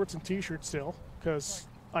here in shorts and t-shirts still because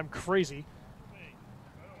I'm crazy.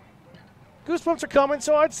 Goosebumps are coming,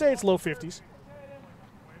 so I'd say it's low 50s.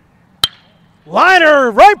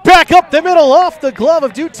 Liner right back up the middle off the glove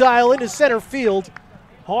of Dutile into center field.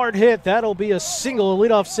 Hard hit. That'll be a single, a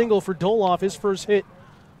leadoff single for Doloff, his first hit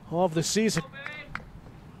of the season.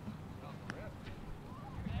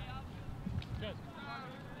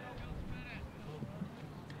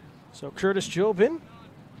 So Curtis Jobin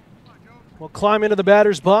will climb into the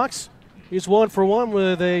batter's box. He's 1 for 1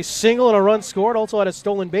 with a single and a run scored. Also had a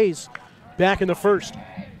stolen base back in the first.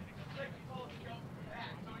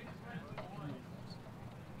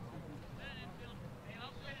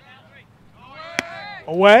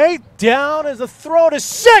 Away, down as a throw to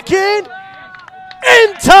second.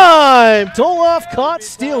 In time! Doloff caught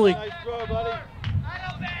stealing.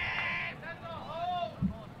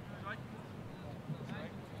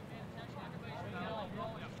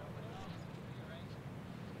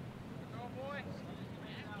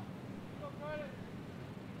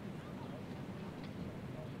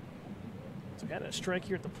 So we had a strike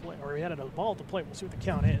here at the plate, or we had a ball at the plate. We'll see what the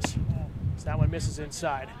count is. So that one misses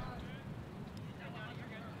inside.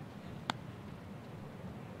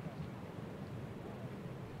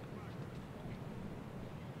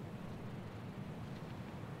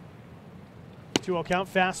 Two-0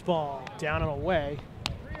 count, fastball down and away.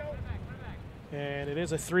 And it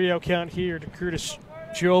is a 3-0 count here to Curtis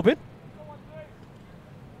Jobin.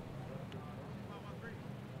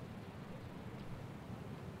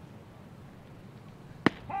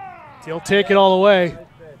 He'll take it all the way.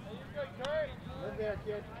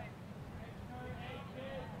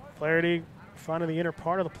 Flaherty finding the inner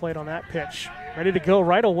part of the plate on that pitch. Ready to go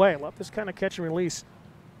right away. Love this kind of catch and release.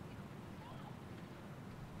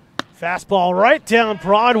 Fastball right down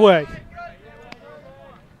Broadway.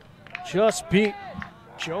 Just beat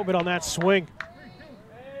Jobin on that swing.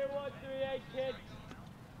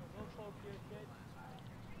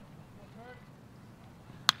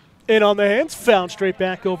 In on the hands, found straight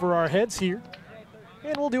back over our heads here.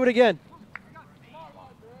 And we'll do it again.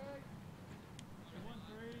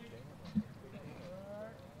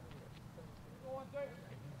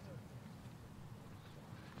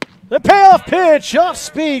 The payoff pitch, off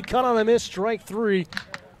speed, caught on a miss, strike three.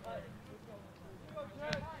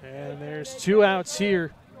 And there's 2 outs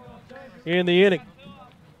here in the inning.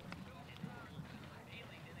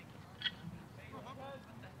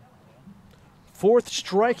 Fourth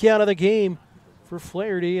strikeout of the game for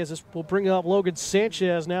Flaherty, as this will bring up Logan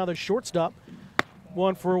Sanchez, now the shortstop.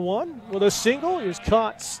 1 for 1 with a single. He was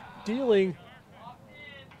caught stealing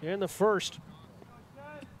in the first.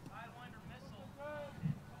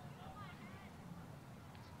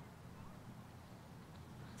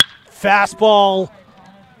 Fastball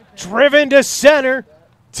driven to center.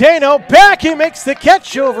 Tano back, he makes the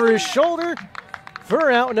catch over his shoulder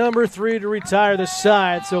for out number 3 to retire the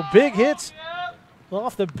side. So big hits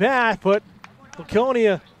off the bat, but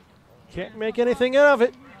Laconia can't make anything of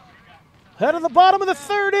it. Head of the bottom of the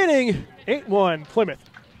third inning, 8-1 Plymouth.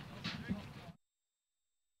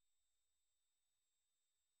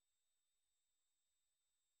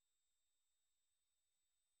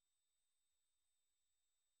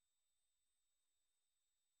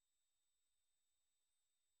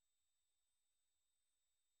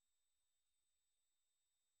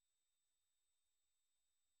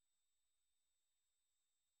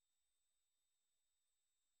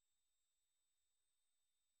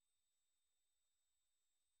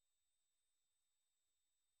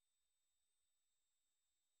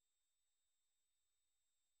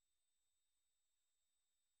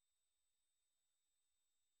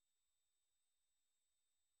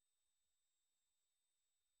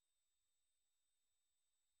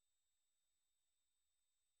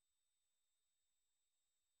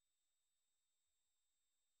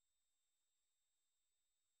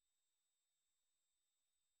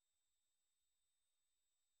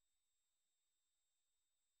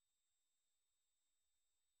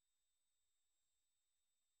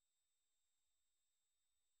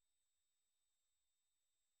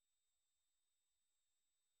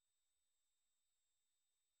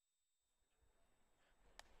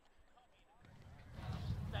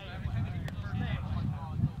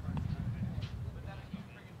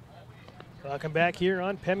 Welcome back here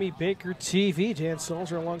on Pemmy Baker TV. Dan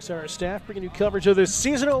Salzer alongside our staff bringing you coverage of this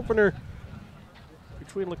season opener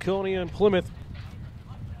between Laconia and Plymouth.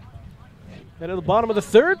 And at the bottom of the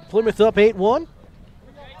third, Plymouth up 8-1.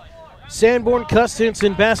 Sanborn, Custance,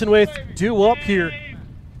 and Bassenwaith due up here.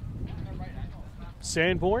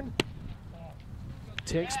 Sanborn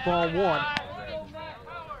takes ball one.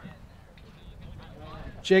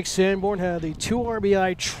 Jake Sanborn had the 2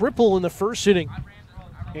 RBI triple in the first inning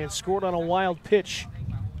and scored on a wild pitch.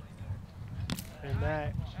 And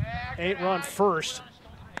that 8-run first.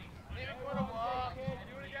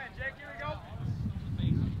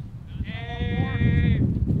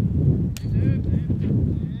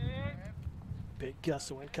 Big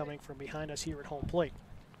gust of wind coming from behind us here at home plate.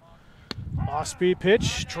 Off-speed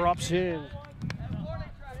pitch, drops in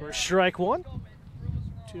for strike one.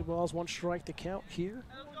 2 balls, 1 strike to count here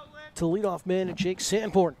to leadoff man Jake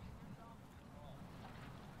Sanborn.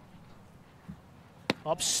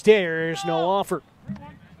 Upstairs, no offer.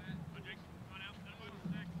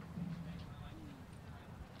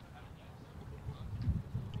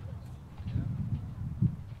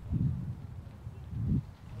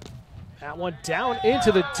 That one down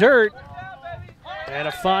into the dirt. And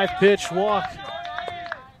a 5-pitch walk.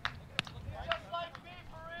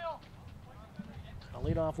 A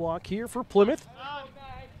leadoff walk here for Plymouth.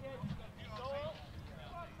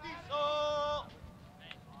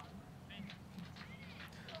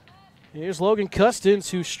 Here's Logan Custance,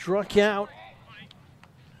 who struck out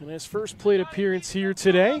in his first plate appearance here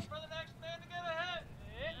today.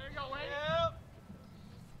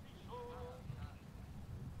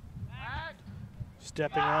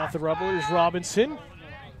 Stepping off the rubber is Robinson.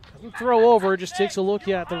 Doesn't throw over, just takes a look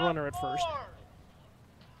at the runner at first.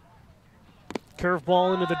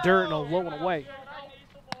 Curveball into the dirt and a low and away.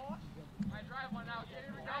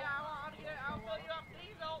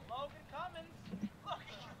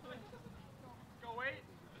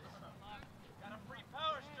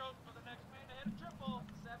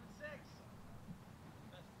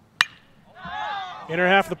 Inner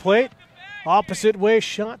half of the plate, opposite way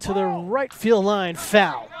shot to the right field line,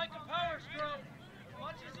 foul.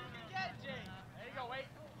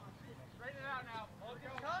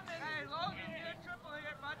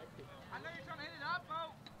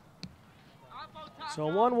 So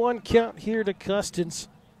 1-1 count here to Custance.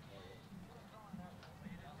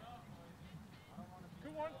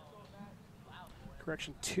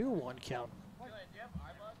 Correction, 2-1 count.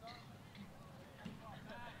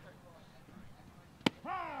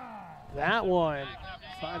 That one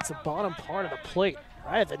finds the bottom part of the plate,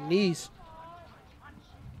 right at the knees.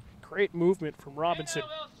 Great movement from Robinson.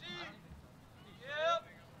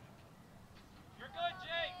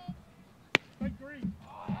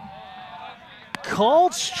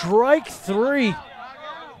 Called strike 3.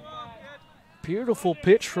 Beautiful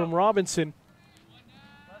pitch from Robinson.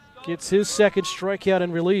 Gets his second strikeout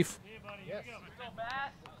in relief.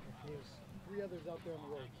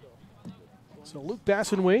 So Luke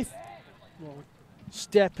Bassenwaith will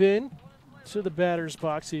step in to the batter's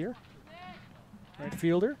box here. Right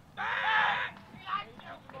fielder.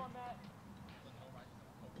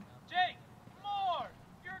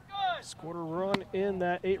 Scored a run in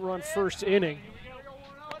that 8-run first inning.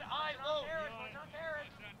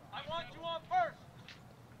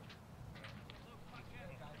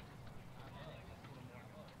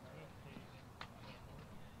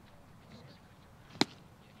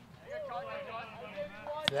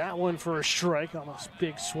 That one for a strike on a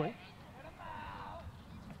big swing.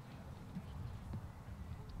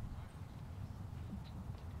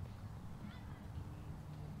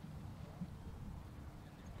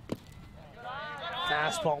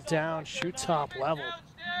 Fastball down, shoot top level.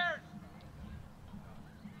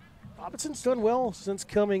 Robinson's done well since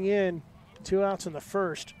coming in. 2 outs in the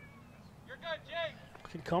first.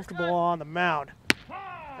 Looking comfortable on the mound.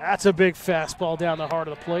 That's a big fastball down the heart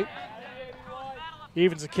of the plate.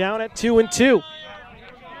 Evens the count at 2-2.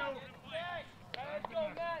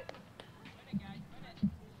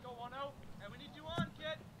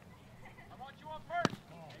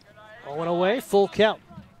 Going away, full count.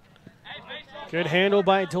 Good handle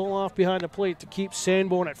by Doloff behind the plate to keep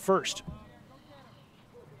Sanborn at first.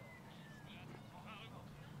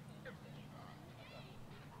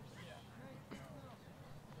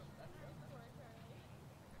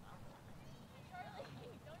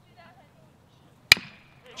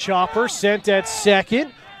 Chopper sent at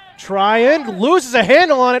second. Trying, loses a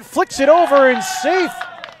handle on it, flicks it over and safe.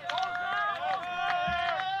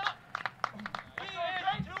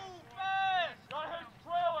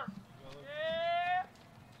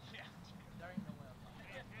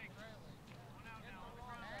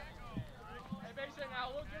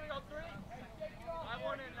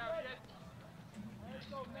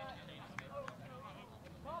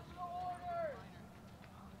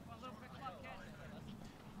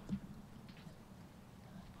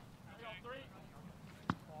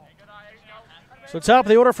 So top of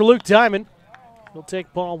the order for Luke Diamond. He'll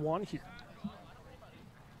take ball one here.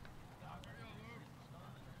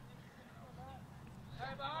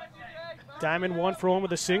 Diamond 1 for 1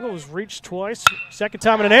 with a single, was reached twice. Second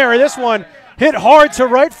time in an error. This one hit hard to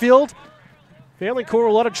right field. Valancourt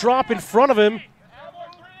will let it drop in front of him.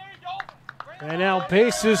 And now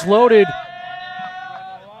bases loaded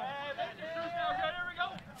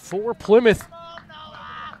for Plymouth.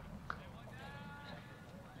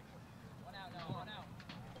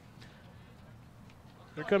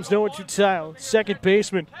 Here comes Noah Tutile, second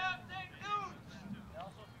baseman.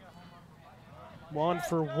 1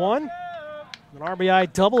 for 1. An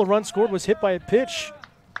RBI double, a run scored, was hit by a pitch.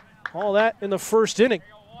 All that in the first inning.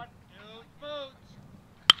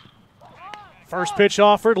 First pitch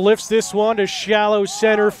offered, lifts this one to shallow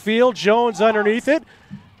center field. Jones underneath it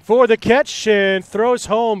for the catch and throws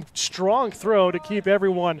home. Strong throw to keep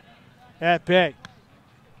everyone at bay.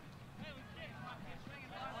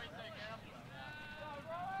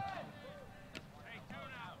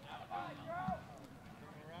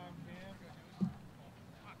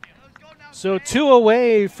 So 2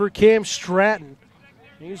 away for Cam Stratton.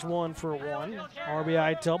 He's 1 for 1.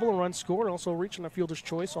 RBI double, a run scored, also reaching a fielder's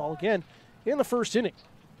choice all again in the first inning.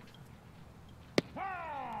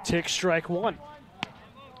 Tick strike 1.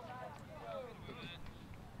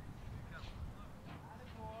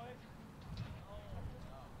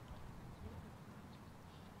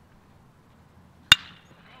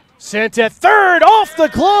 Sent at third, off the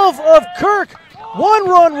glove of Kirk. 1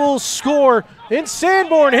 run will score in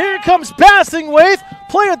Sanborn. Here comes Bassingwaith.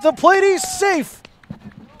 Play at the plate, he's safe.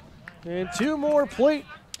 And 2 more plate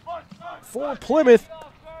for Plymouth.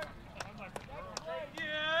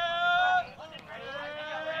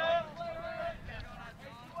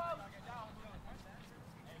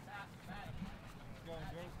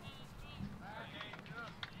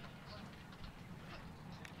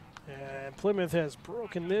 And Plymouth has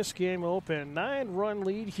broken this game open. 9-run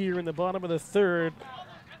lead here in the bottom of the third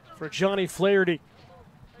for Johnny Flaherty.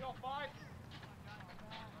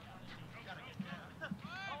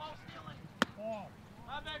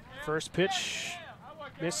 First pitch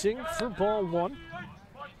missing for ball 1.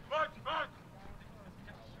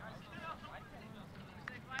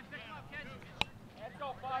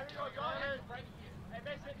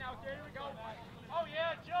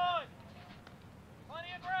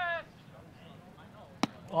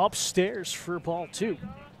 Upstairs for ball 2. So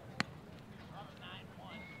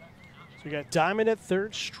we got Diamond at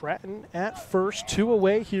third, Stratton at first, 2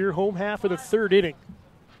 away here, home half of the third inning.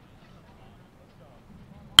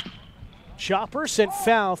 Chopper sent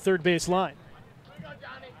foul, third base line.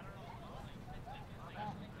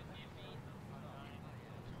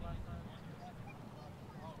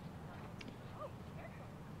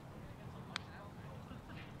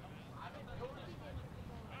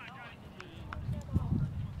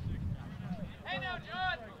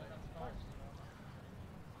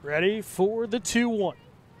 Ready for the 2-1.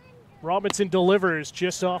 Robinson delivers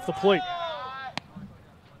just off the plate.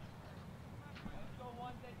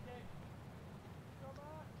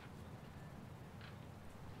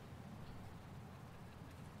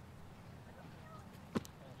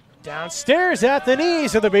 Downstairs at the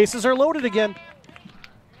knees, and the bases are loaded again.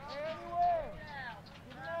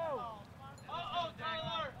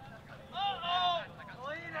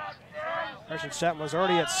 Carson Satin was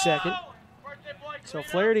already at second. So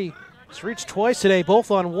Flaherty has reached twice today,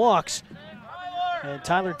 both on walks. And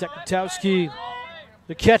Tyler Dekutowski,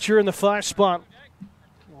 the catcher in the 5 spot,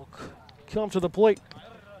 will come to the plate.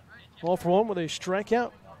 0 for 1 with a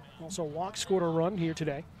strikeout. Also walk scored a run here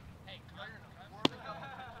today.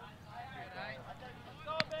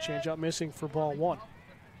 Changeup missing for ball 1.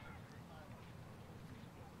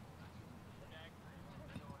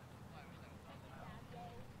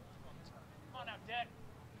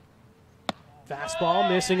 Fastball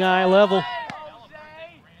missing eye level.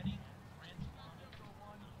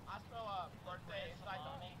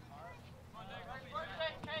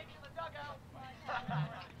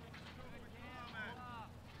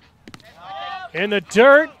 In the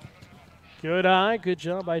dirt. Good eye. Good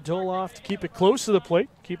job by Doloff to keep it close to the plate.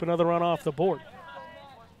 Keep another run off the board.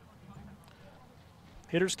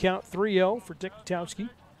 Hitters count 3-0 for Dekutowski.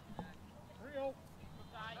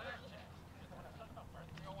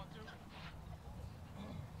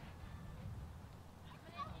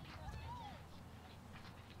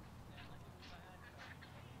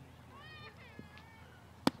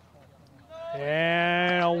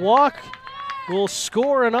 And a walk will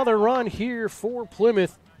score another run here for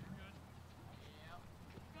Plymouth.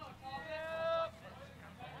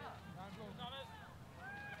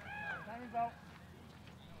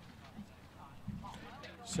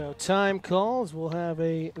 So time calls. We'll have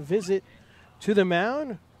a visit to the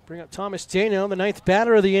mound. Bring up Thomas Dano, the 9th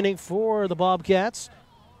batter of the inning for the Bobcats.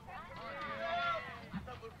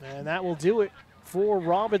 And that will do it for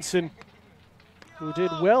Robinson, who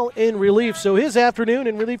did well in relief. So his afternoon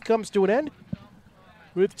in relief comes to an end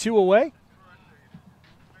with 2 away.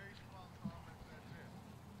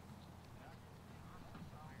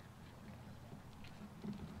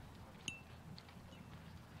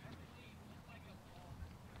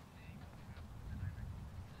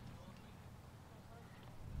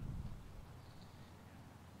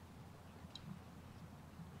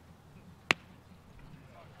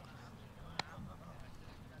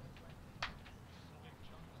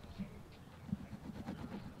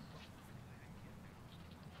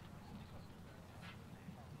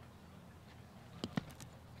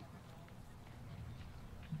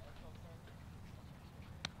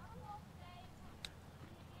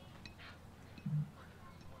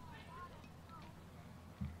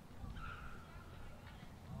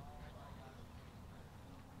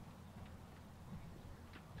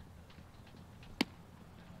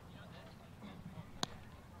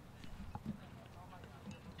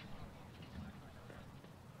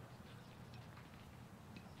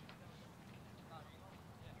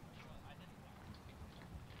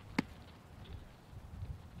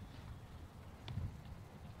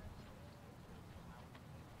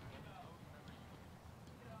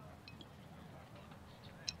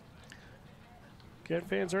 Again,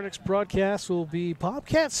 fans, our next broadcast will be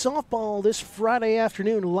Bobcat softball this Friday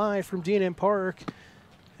afternoon live from D&M Park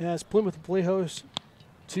as Plymouth will play host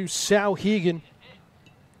to Souhegan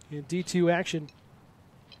in D2 action.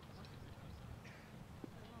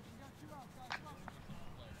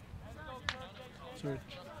 So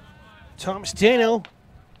Thomas Dano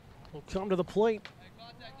will come to the plate.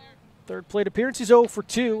 3rd plate appearance. He's 0 for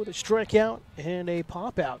 2 with a strikeout and a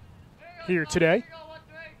pop out here today.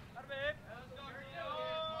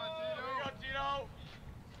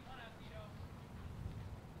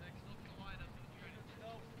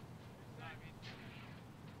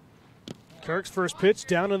 Kirk's first pitch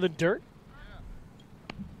down in the dirt.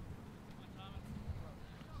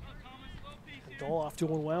 Doloff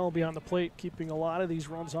doing well beyond the plate, keeping a lot of these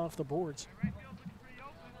runs off the boards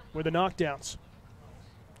with the knockdowns.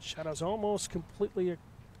 Shadows almost completely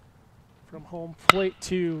from home plate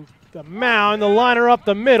to the mound. The liner up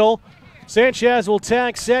the middle. Sanchez will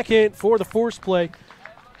tag second for the force play.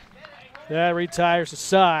 That retires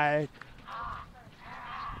aside.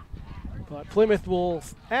 But Plymouth will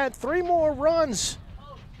add 3 more runs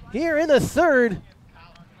here in the 3rd.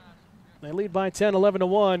 They lead by 10,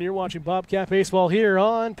 11-1. You're watching Bobcat Baseball here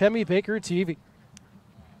on Pemmy Baker TV.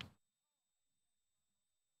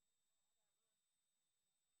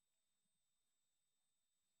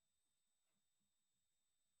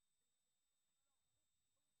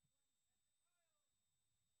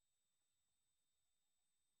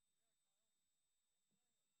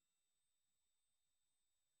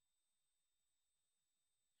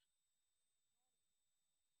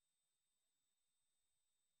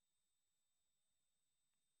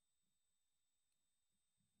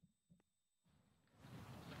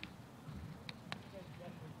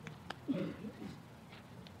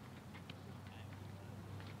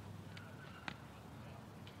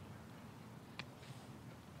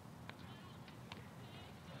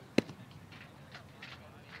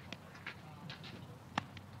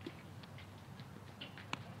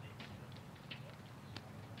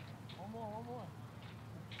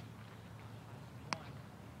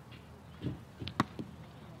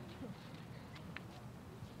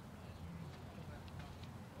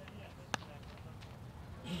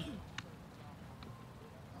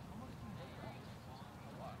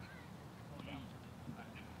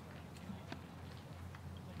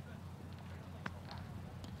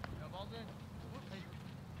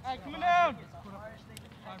 Hey, coming down! 5 or 6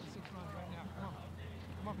 runs right now. Come on.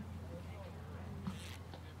 Come on.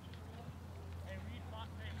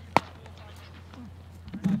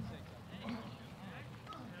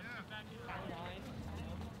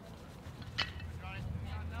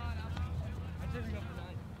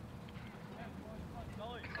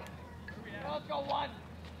 Let's go 1.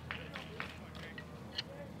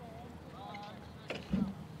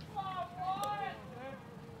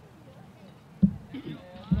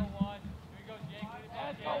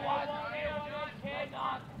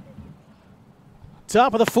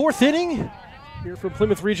 Top of the 4th inning here from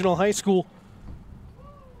Plymouth Regional High School.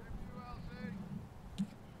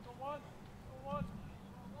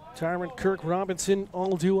 Tyron, Kirk, Robinson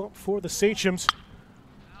all due up for the Sachems.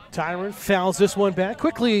 Tyron fouls this one back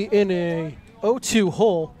quickly in a 0-2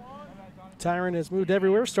 hole. Tyron has moved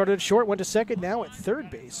everywhere, started at short, went to second, now at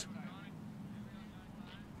third base.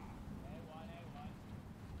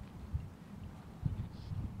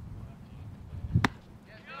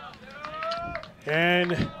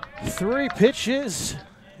 And 3 pitches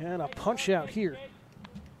and a punch out here.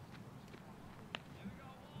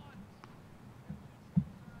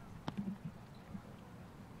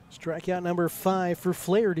 Strikeout number 5 for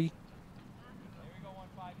Flaherty.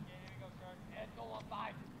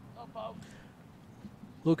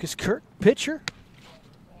 Lucas Kirk, pitcher.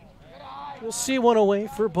 We'll see one away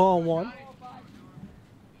for ball 1.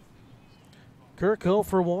 Kirk 0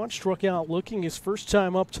 for 1, struck out looking his first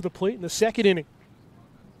time up to the plate in the second inning.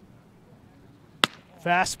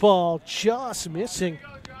 Fastball just missing.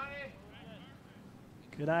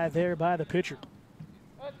 Good eye there by the pitcher.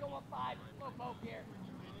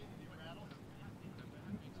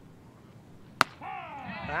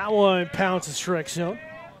 That one pounces strike zone.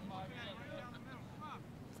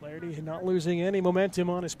 Flaherty not losing any momentum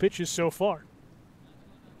on his pitches so far.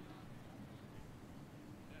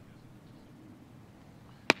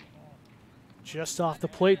 Just off the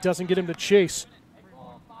plate, doesn't get him to chase.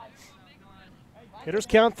 Hitters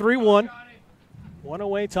count 3-1. 1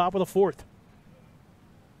 away, top of the 4th.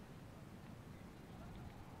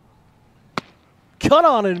 Cut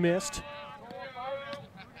on and missed.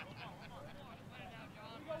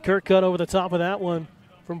 Kirk cut over the top of that one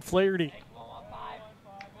from Flaherty.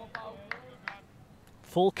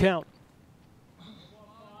 Full count.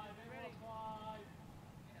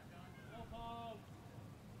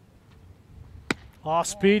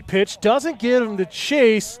 Off-speed pitch, doesn't get him to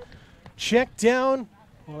chase. Check down.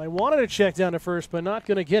 Well, they wanted to check down to first, but not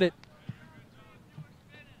going to get it.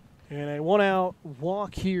 And a 1-out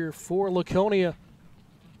walk here for Laconia.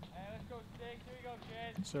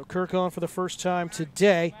 So Kirk on for the first time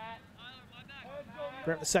today.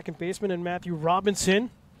 Brent, the second baseman, and Matthew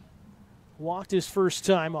Robinson walked his first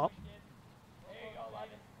time up.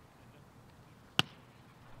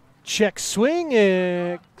 Check swing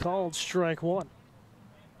and called strike 1.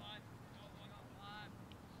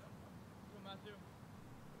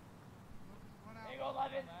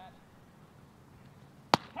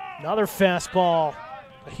 Another fastball,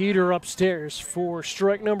 a heater upstairs for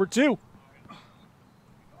strike number 2.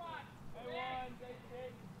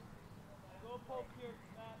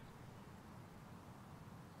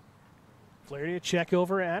 Flaherty a check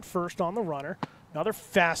over at first on the runner. Another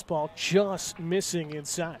fastball just missing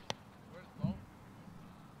inside.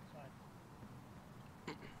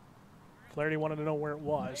 Flaherty wanted to know where it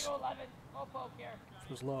was.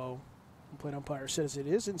 It was low. The plate umpire says it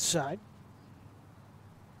is inside.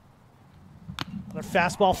 Another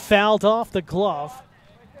fastball fouled off the glove.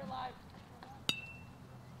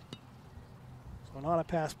 So not a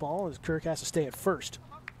pass ball as Kirk has to stay at first.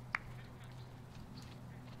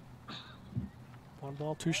 1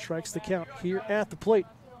 ball, 2 strikes the count here at the plate.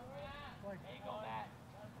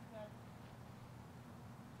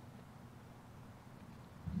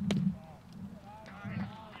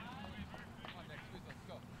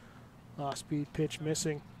 Off-speed pitch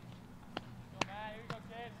missing.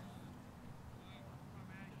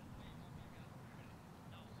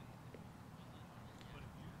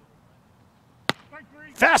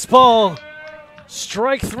 Fastball,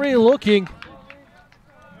 strike 3 looking.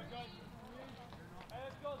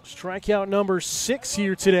 Strikeout number 6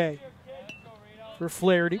 here today for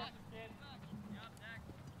Flaherty.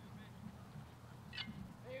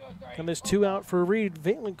 And this 2 out for Reed.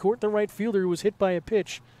 Valencourt, the right fielder, who was hit by a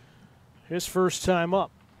pitch his first time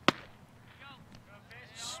up.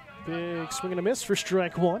 Big swing and a miss for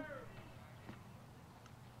strike 1.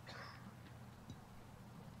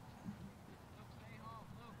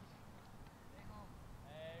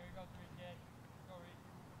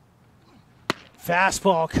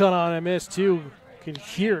 Fastball cut on and miss too. You can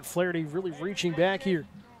hear it. Flaherty really reaching back here.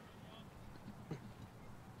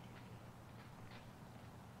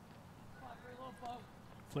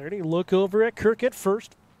 Flaherty look over at Kirk at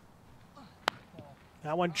first.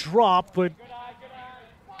 That one dropped, but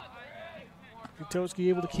Kutowski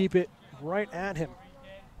able to keep it right at him.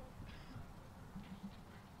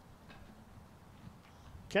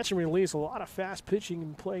 Catch and release, a lot of fast pitching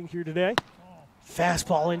and playing here today.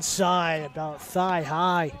 Fastball inside, about thigh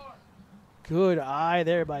high. Good eye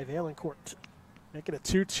there by Valencourt. Make it a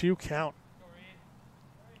 2-2 count.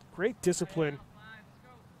 Great discipline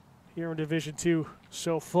here in Division II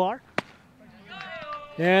so far.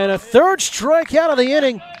 And a 3rd strikeout of the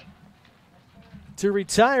inning to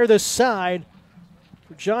retire the side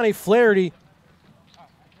for Johnny Flaherty.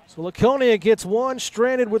 So Laconia gets one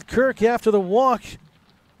stranded with Kirk after the walk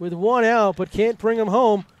with one out, but can't bring him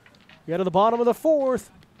home. Get to the bottom of the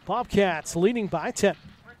fourth. Bobcats leading by 10.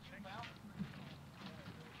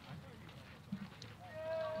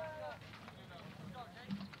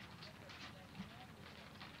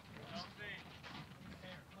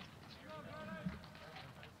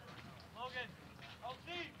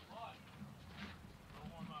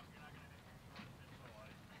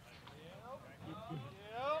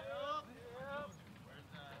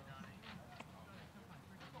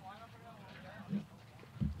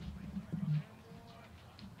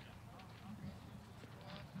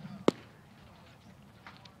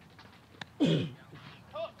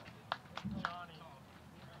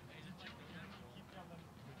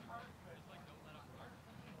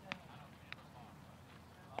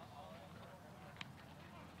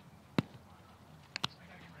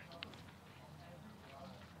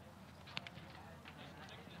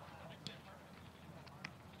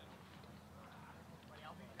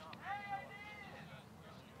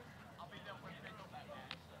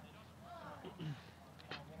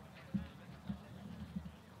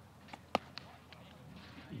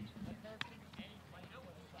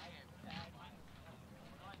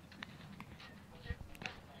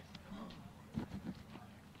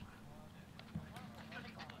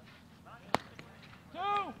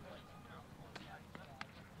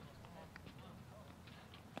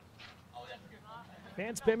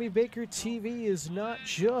 Fans, Pemmy Baker TV is not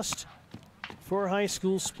just for high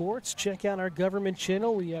school sports. Check out our government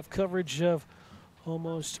channel. We have coverage of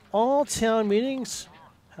almost all town meetings,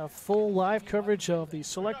 have full live coverage of the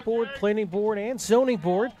select board, planning board, and zoning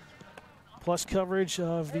board, plus coverage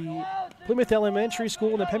of the Plymouth Elementary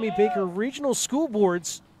School and the Pemmy Baker Regional School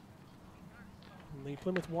Boards, the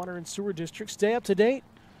Plymouth Water and Sewer District. Stay up to date.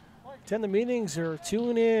 Attend the meetings or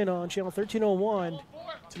tune in on channel 1301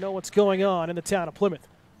 to know what's going on in the town of Plymouth.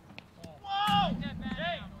 Whoa!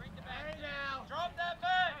 Hey, bring the bag now. Drop that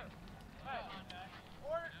bag.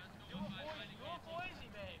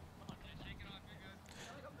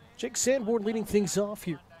 Jake Sanborn leading things off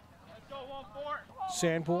here. Let's go 1-4.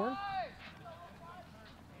 Sanborn.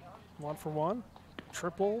 1 for 1.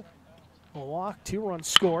 Triple. A walk. 2 runs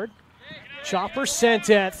scored. Chopper sent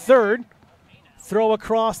at third. Throw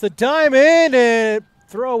across the diamond, and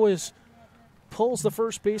throw pulls the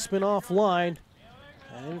first baseman offline.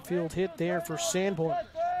 An infield hit there for Sanborn.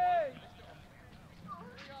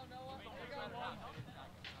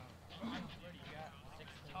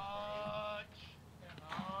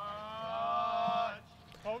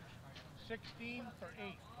 Coach, 16 for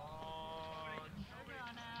 8.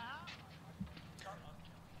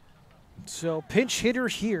 So pinch hitter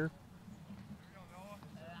here.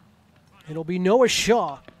 It'll be Noah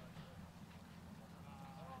Shaw.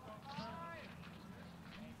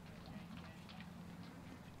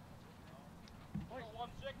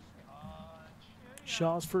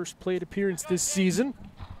 Shaw's first plate appearance this season.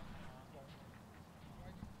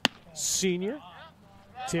 Senior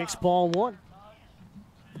takes ball 1.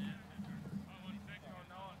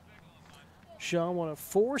 Shaw, one of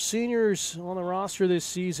 4 seniors on the roster this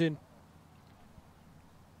season.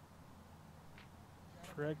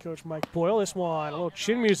 For head coach Mike Boyle, this one, a little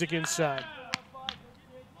chin music inside.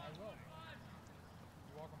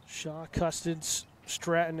 Shaw, Custance,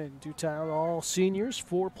 Stratton, and Dutown, all seniors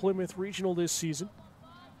for Plymouth Regional this season.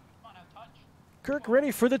 Kirk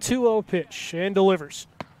ready for the 2-0 pitch and delivers.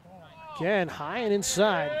 Again, high and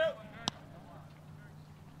inside.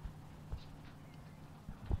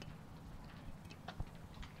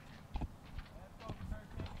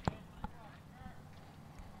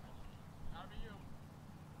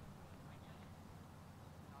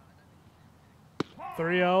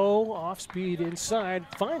 Off speed inside.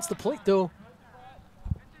 Finds the plate though.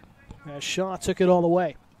 As Shaw took it all the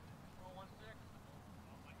way.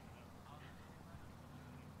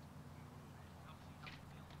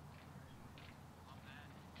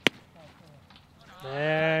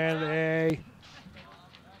 And a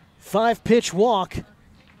 5-pitch walk.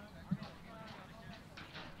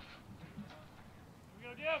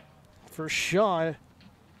 For Shaw.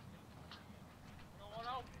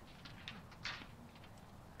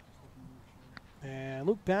 And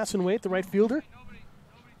Luke Bassenwaite, the right fielder,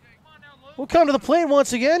 will come to the plate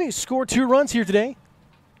once again. He's scored 2 runs here today.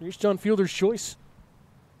 Reached on fielder's choice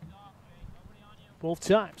both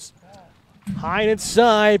times. High and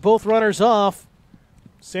inside, both runners off.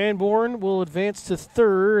 Sanborn will advance to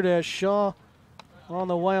third as Shaw on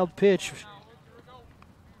the wild pitch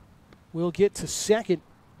will get to second.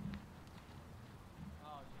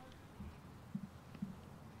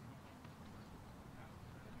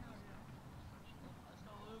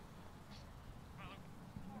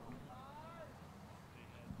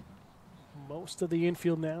 Most of the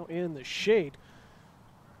infield now in the shade.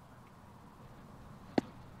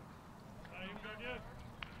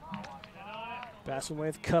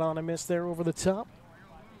 Bassenwaith cut on a miss there over the top.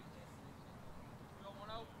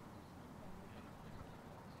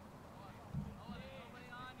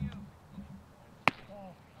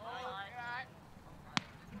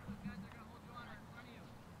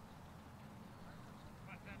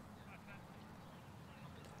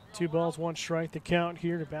 Two balls, one strike, the count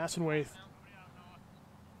here to Bassenwaith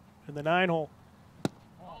in the 9-hole.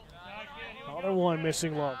 Another one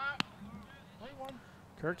missing low.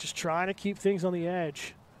 Kirk just trying to keep things on the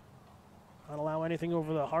edge. Not allow anything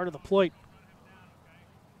over the heart of the plate.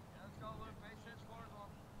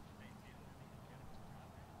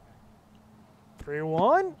 Three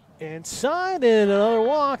one inside, and another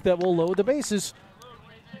walk that will load the bases.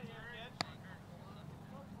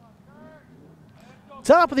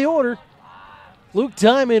 Top of the order, Luke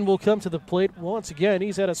Diamond will come to the plate once again.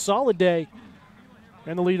 He's had a solid day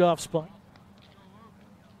in the leadoff spot.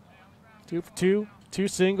 2 for 2, 2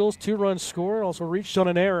 singles, 2 runs scored, also reached on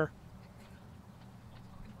an error.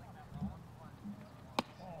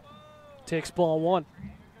 Takes ball 1.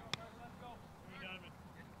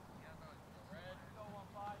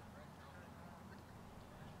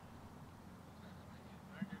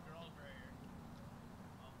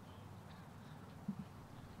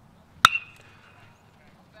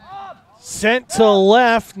 Sent to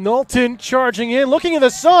left, Knowlton charging in, looking in the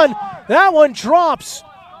sun. That one drops.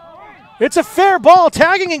 It's a fair ball.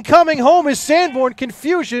 Tagging and coming home is Sanborn.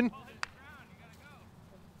 Confusion.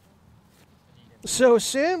 So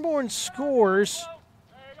Sanborn scores.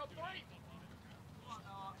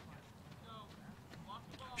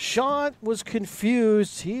 Shaw was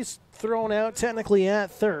confused. He's thrown out technically at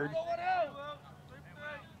third.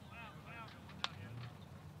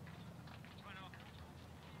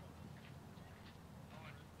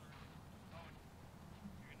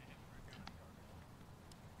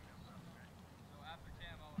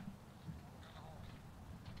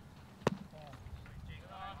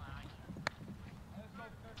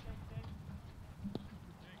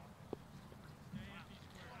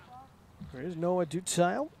 There is Noah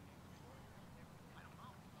Dutile.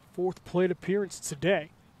 4th plate appearance today.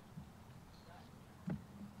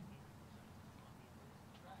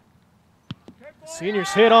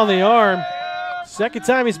 Senior's hit on the arm. 2nd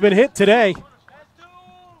time he's been hit today.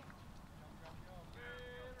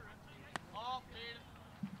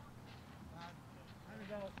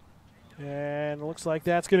 And it looks like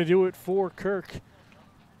that's going to do it for Kirk.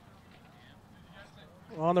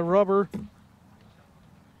 On the rubber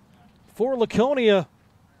for Laconia.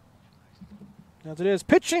 As it is,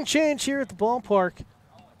 pitching change here at the ballpark.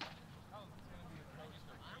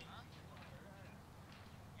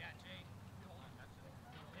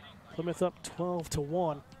 Plymouth up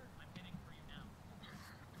 12-1.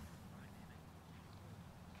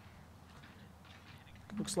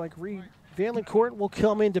 Looks like Reed Valancourt will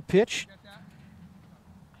come in to pitch.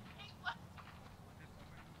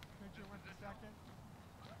 Pitcher went to second.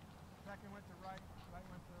 Second went to right. Right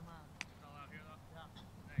went to the mound.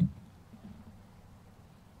 Yeah.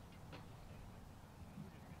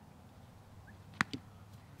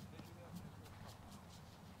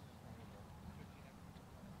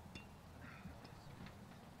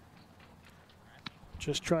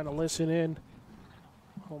 Just trying to listen in.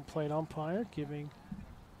 Home plate umpire giving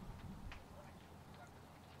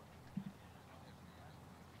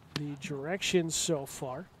the directions so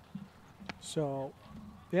far. So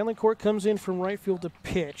Valancourt comes in from right field to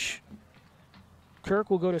pitch. Kirk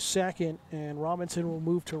will go to second, and Robinson will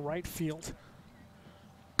move to right field.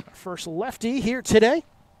 Our first lefty here today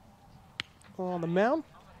on the mound.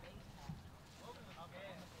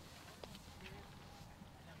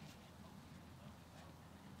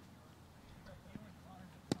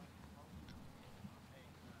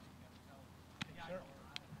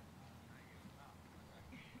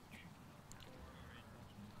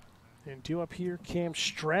 And due up here, Cam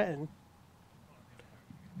Stratton.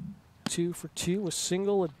 2 for 2, a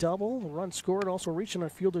single, a double, a run scored, also reaching on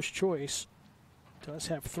fielder's choice. Does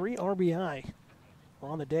have 3 RBI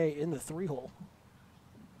on the day in the 3-hole.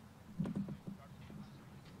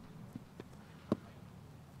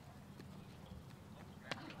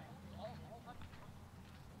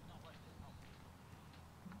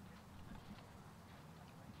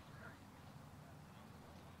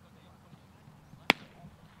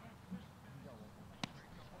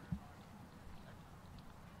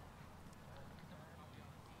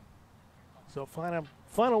 So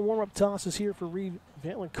final warm-up tosses here for Reed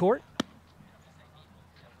Valancourt.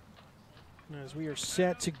 As we are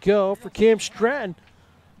set to go for Cam Stratton.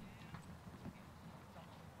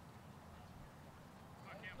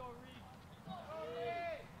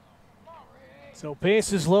 So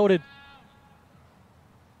base is loaded.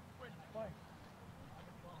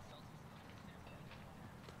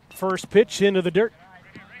 First pitch into the dirt.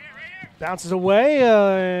 Bounces away,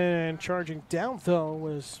 and charging down, though,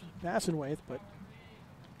 was Massenwaith, but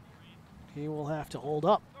he will have to hold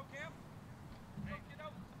up.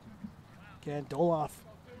 Again, Doloff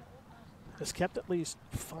has kept at least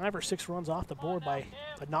 5 or 6 runs off the board by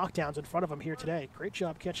the knockdowns in front of him here today. Great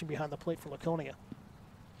job catching behind the plate for Laconia.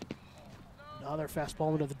 Another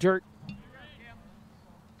fastball into the dirt.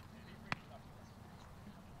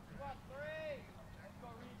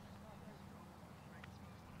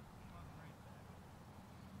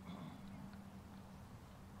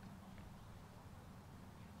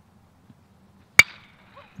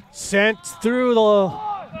 Sent through the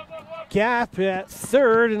gap at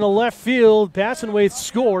third in the left field. Massenwaith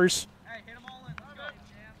scores. Hey, hit them all in. Let's go.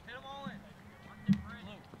 Hit them all in.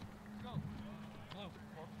 Let's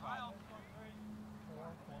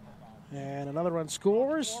go. And another run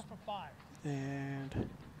scores. And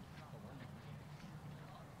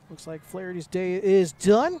looks like Flaherty's day is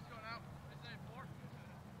done.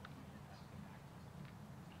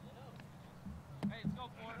 Hey, let's go,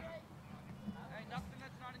 Ford. Hey, nothing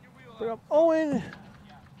that's not in your wheel. Bring up Owen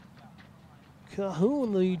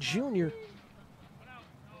Cahoon, the junior.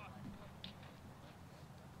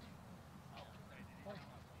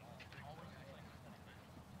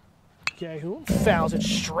 Cahoon fouls it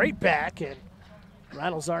straight back and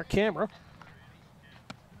rattles our camera.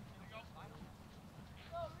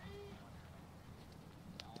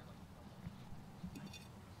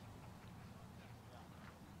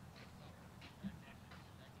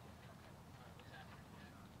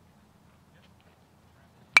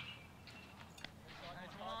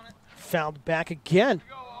 Fouled back again.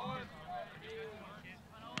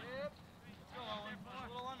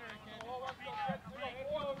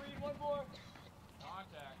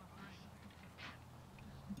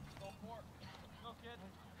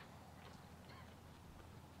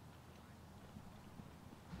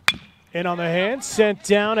 In on the hand, sent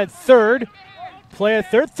down at third. Play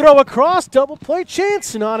at third, throw across, double play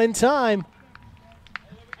chance, not in time.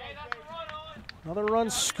 Another run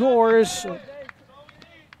scores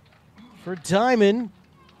for Diamond.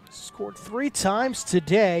 Scored 3 times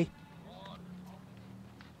today.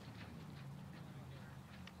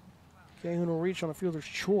 Cahoon will reach on a fielder's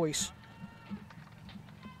choice.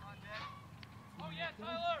 Oh, yeah,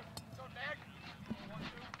 Tyler. Go back.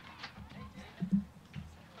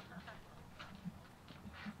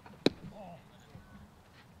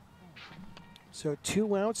 So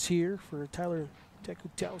 2 outs here for Tyler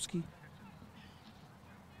Tekutowski.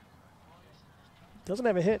 Doesn't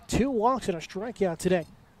have a hit. 2 walks and a strikeout today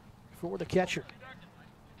for the catcher.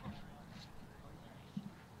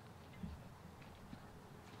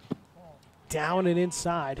 Down and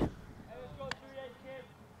inside.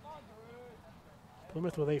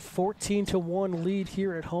 Plymouth with a 14-1 lead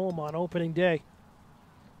here at home on opening day.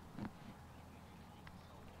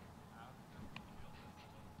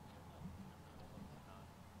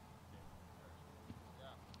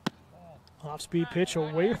 Off-speed pitch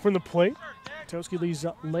away from the plate. Toski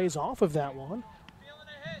lays off of that one.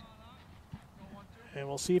 And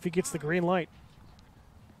we'll see if he gets the green light.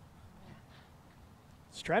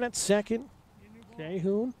 Strat at second.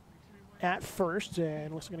 Cahoon at first.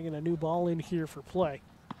 And looks like going to get a new ball in here for play.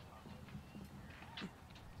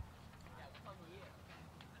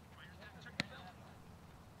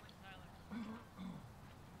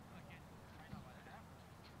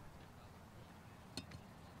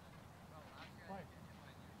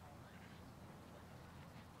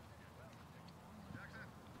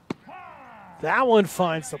 That one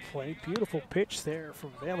finds the plate. Beautiful pitch there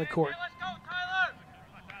from Valancourt. Hey, let's go, Tyler.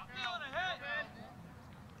 I'm feeling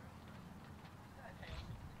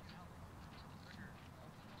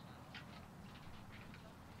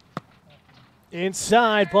a hit.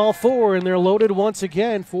 Inside, ball 4, and they're loaded once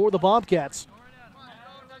again for the Bobcats.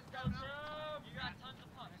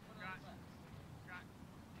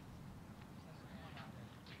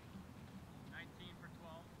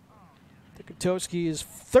 Tekutowski's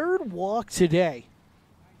 3rd walk today.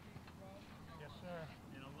 Yes, sir.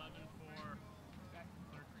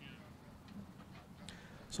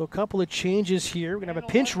 So a couple of changes here. We're going to have a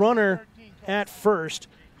pinch runner at first.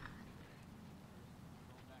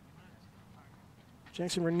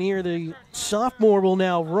 Jackson Rainier, the sophomore, will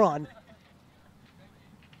now run.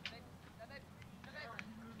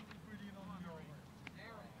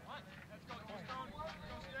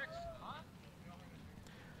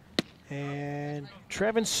 And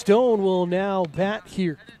Trevin Stone will now bat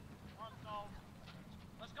here.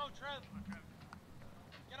 Let's go, Trev.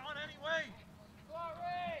 Get on anyway.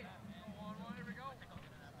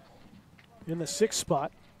 in the 6th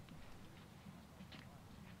spot.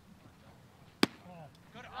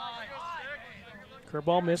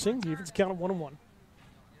 Curveball missing. Evens the count of 1-1.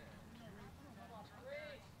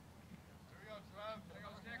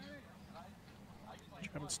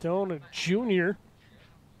 Travis Stone, a junior,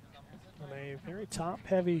 on a very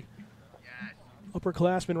top-heavy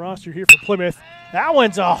upperclassman roster here for Plymouth. That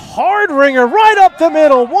one's a hard ringer right up the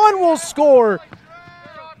middle. One will score.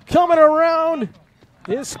 Coming around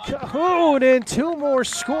is Cahoon, and 2 more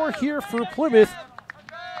score here for Plymouth.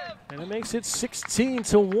 And it makes it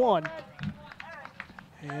 16-1.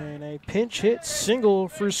 And a pinch hit single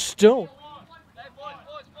for Stone.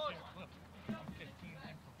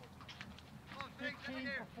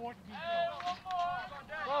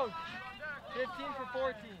 15 for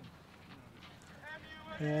 14.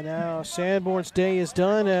 And now Sanborn's day is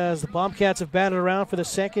done as the Bobcats have batted around for the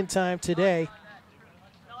 2nd time today.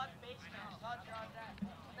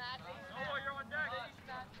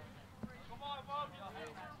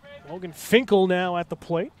 Logan Finkel now at the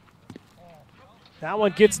plate. That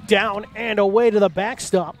one gets down and away to the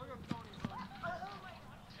backstop.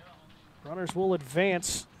 Runners will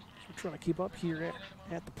advance. We're trying to keep up here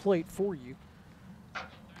at the plate for you.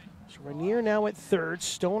 So Rainier now at 3rd,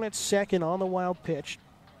 Stone at 2nd on the wild pitch.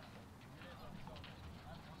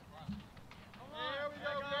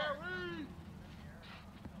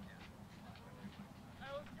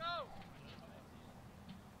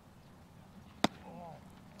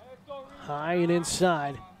 High and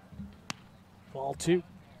inside. Ball 2.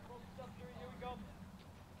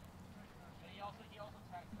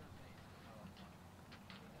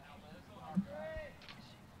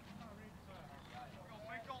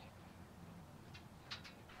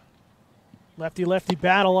 Lefty-lefty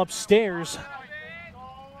battle upstairs.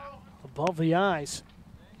 Above the eyes.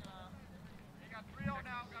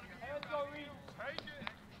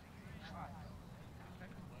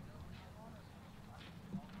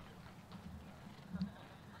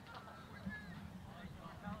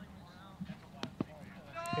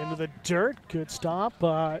 Into the dirt. Good stop.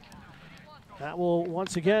 That will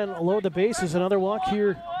once again load the bases. Another walk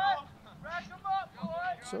here.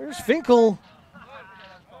 So there's Finkel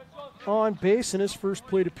on base in his first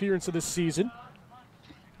plate appearance of the season.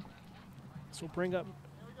 This will bring up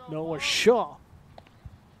Noah Shaw.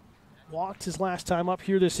 Walked his last time up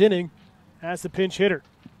here this inning as the pinch hitter.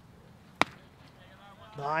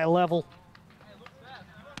 High level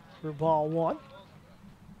for ball 1.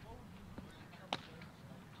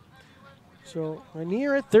 So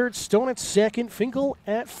Rainier at 3rd, Stone at 2nd, Finkel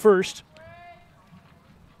at 1st.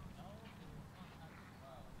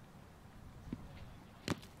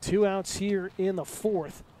 Two outs here in the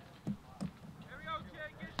 4th.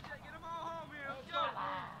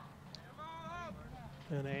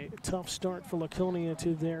 And a tough start for Laconia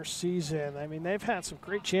to their season. I mean, they've had some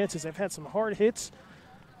great chances. They've had some hard hits.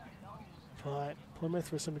 But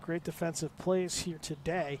Plymouth with some great defensive plays here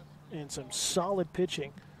today and some solid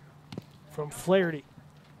pitching from Flaherty.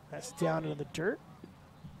 That's down into the dirt.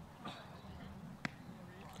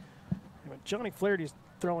 Johnny Flaherty's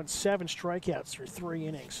throwing 7 strikeouts through 3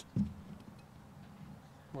 innings.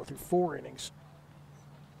 Or through 4 innings.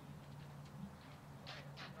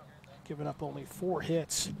 Giving up only 4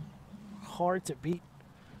 hits. Hard to beat.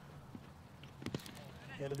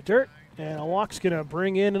 Into the dirt. And a walk's going to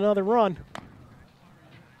bring in another run.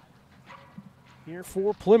 Here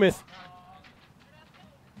for Plymouth.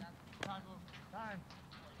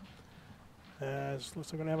 As looks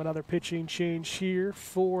like we're going to have another pitching change here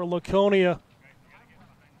for Laconia.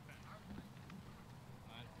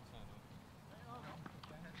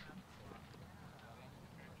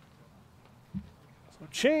 So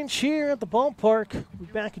change here at the ballpark. We'll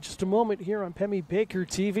be back in just a moment here on Pemmy Baker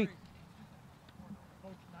TV.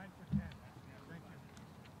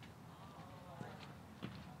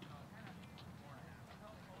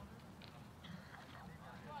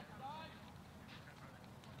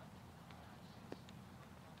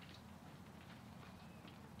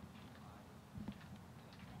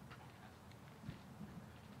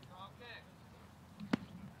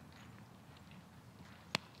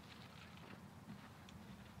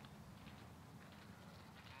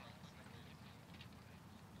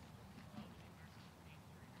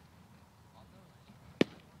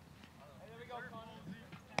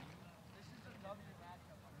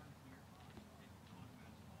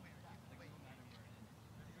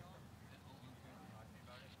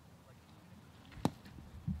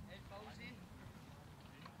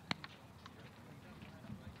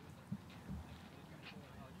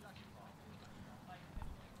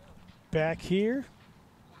 Back here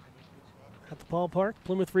at the ballpark,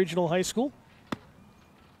 Plymouth Regional High School.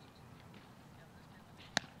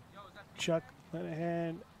 Chuck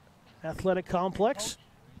Lenahan Athletic Complex.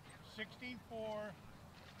 16-4.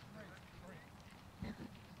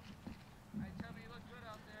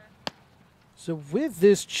 So with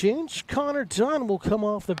this change, Connor Dunn will come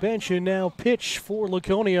off the bench and now pitch for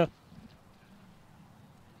Laconia.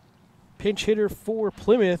 Pinch hitter for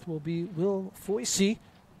Plymouth will be Will Foisey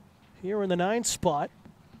here in the 9 spot.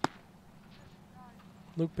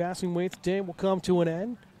 Luke Bassingwaite's day will come to an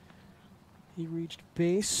end. He reached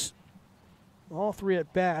base. All 3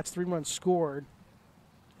 at bats, 3 runs scored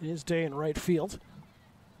in his day in right field.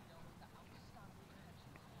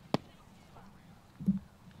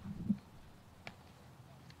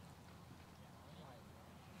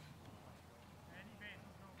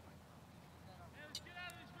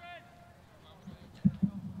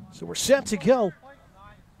 So we're set to go.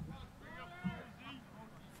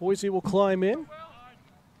 Foisey will climb in.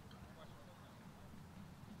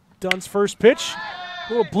 Dunn's first pitch.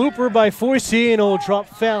 A little blooper by Foisey, and it'll drop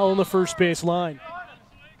foul on the first base line.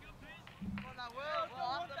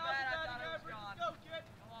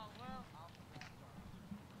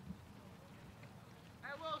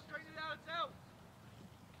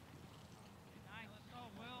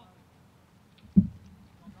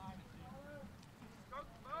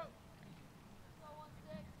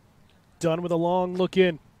 Dunn with a long look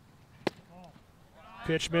in.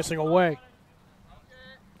 Pitch missing away.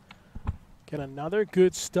 Get another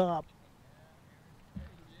good stop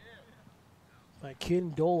by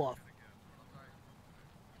Ken Doloff.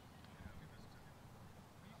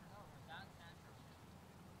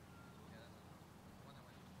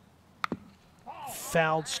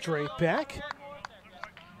 Fouled straight back.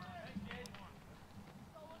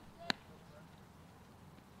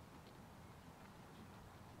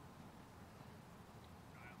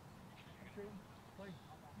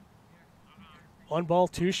 One ball,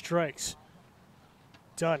 2 strikes.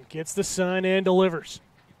 Dunn gets the sign and delivers.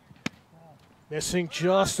 Missing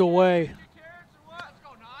just away.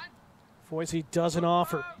 Foisey doesn't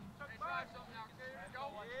offer.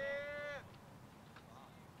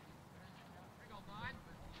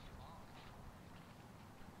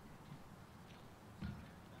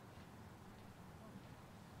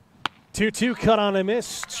 Two cut on a miss,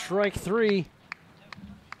 strike 3.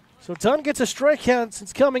 So Dunn gets a strikeout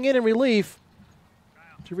since coming in relief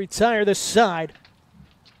to retire this side.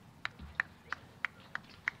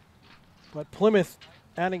 But Plymouth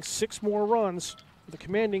adding 6 more runs with a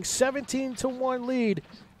commanding 17-1 lead.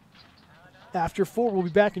 After 4, we'll be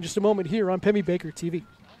back in just a moment here on Pemmy Baker TV.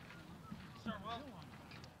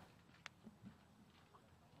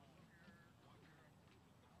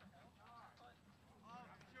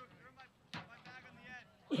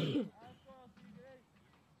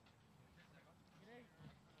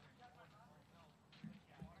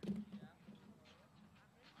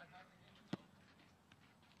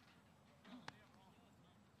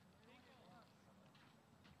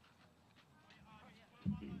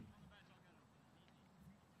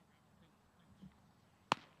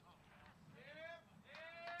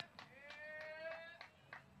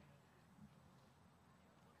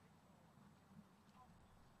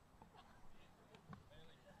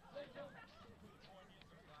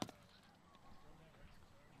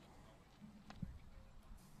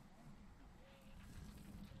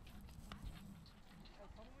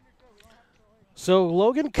 So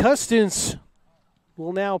Logan Custance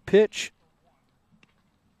will now pitch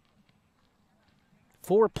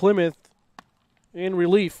for Plymouth in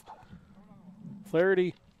relief.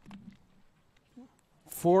 Flaherty,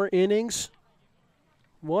 4 innings,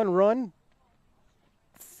 1 run,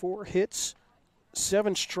 4 hits,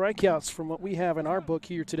 7 strikeouts from what we have in our book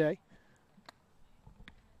here today.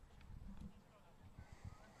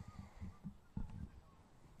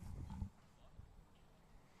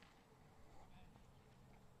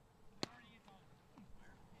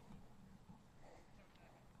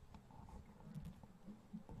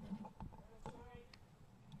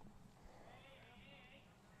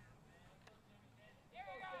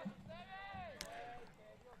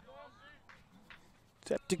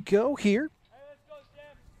 Set to go here.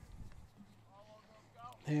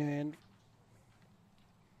 And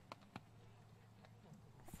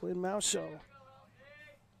Flynn Mouso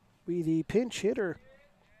be the pinch hitter.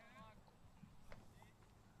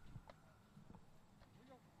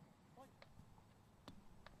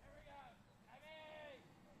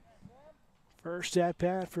 First at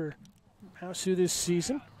bat for Mouso this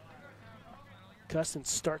season.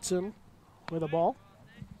 Custance starts him with a ball.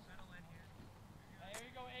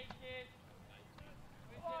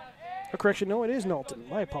 A correction, no, it is Knowlton.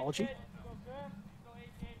 My apology.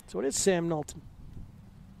 So it is Sam Knowlton.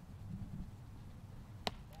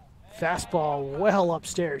 Fastball well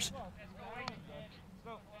upstairs.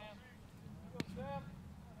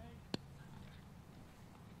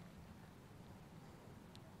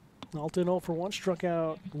 Knowlton 0 for 1, struck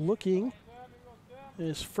out looking.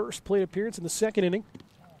 His first plate appearance in the second inning.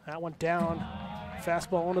 That one down.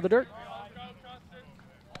 Fastball onto the dirt.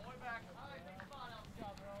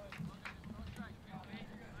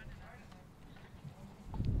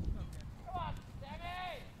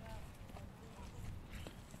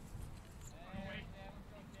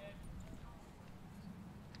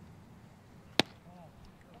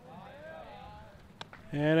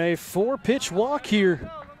 And a 4-pitch walk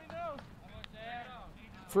here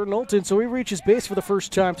for Knowlton. So he reaches base for the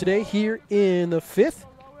first time today here in the 5th.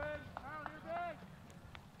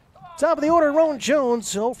 Top of the order, Rowan Jones,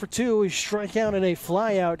 0 for 2. He struck out in a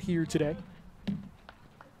flyout here today.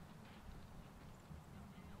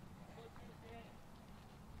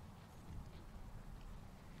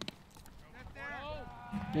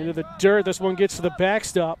 Into the dirt. This one gets to the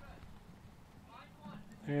backstop.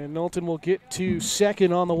 And Knowlton will get to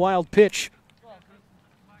second on the wild pitch.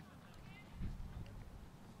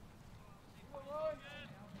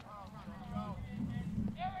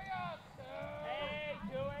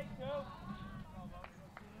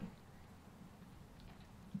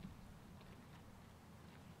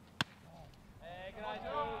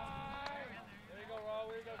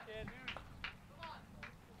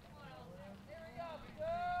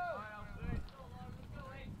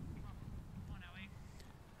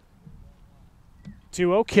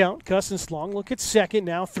 Two-0 count. Cousins long look at second.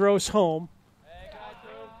 Now throws home.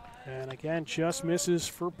 And again, just misses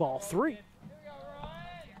for ball 3.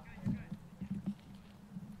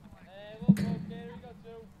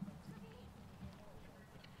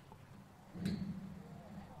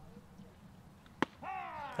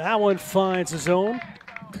 That one finds his own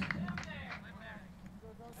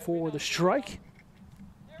for the strike.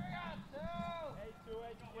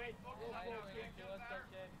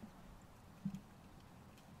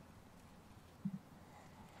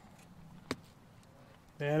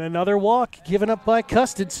 And another walk given up by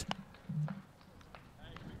Custance.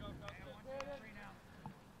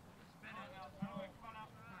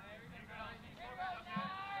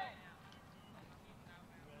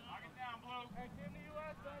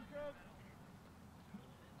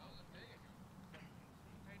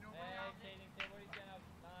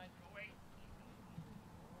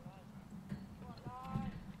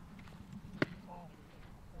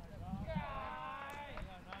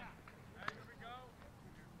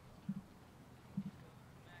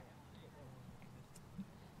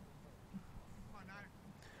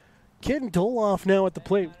 Kid Doloff now at the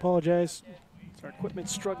plate. Apologize. Our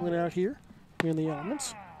equipment's struggling out here in the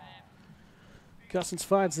elements. Cousins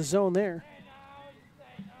finds the zone there.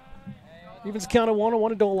 Evens count of 1-1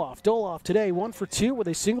 to Doloff. Doloff today 1 for 2 with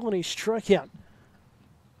a single and a strikeout.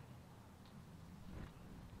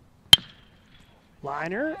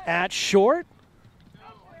 Liner at short.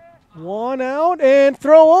 1 out and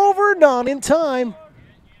throw over. Not in time.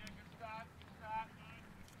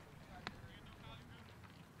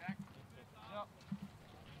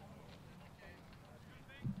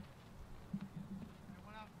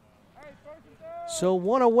 So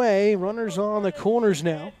 1 away, runners on the corners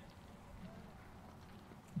now.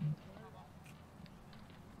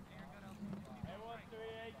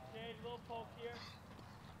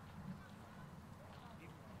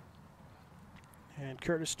 And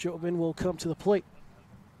Curtis Jobin will come to the plate.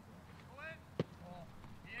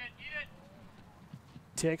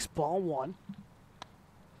 Takes ball 1.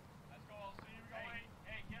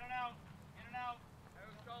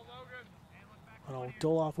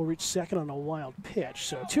 Doloff will reach second on a wild pitch.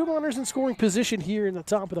 So 2 runners in scoring position here in the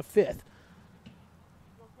top of the 5th.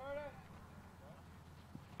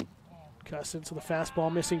 Cousins with the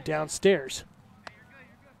fastball missing downstairs.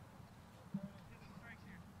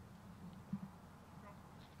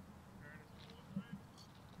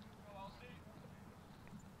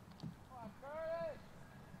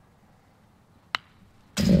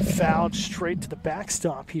 Fouled straight to the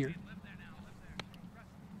backstop here.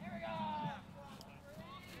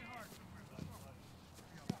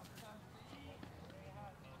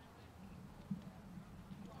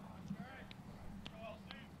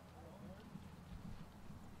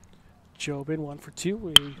 Jobin 1 for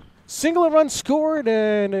 2. A single run scored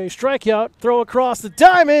and a strikeout. Throw across the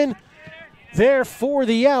diamond. There for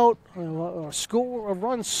the out. A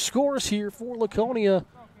run scores here for Laconia.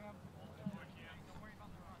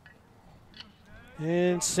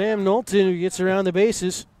 And Sam Knowlton, who gets around the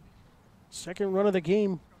bases. Second run of the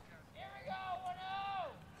game.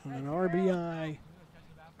 And an RBI.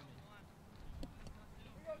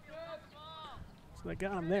 So they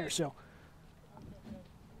got him there. So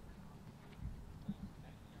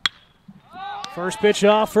first pitch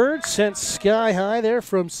offered, sent sky high there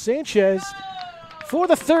from Sanchez for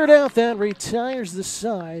the third out. That retires the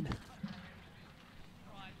side.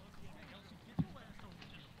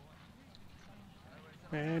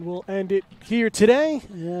 And we'll end it here today.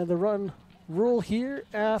 The run rule here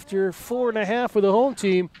after 4.5 for the home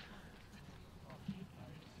team.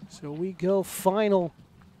 So we go final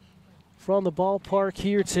from the ballpark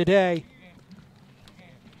here today.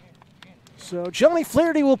 So Johnny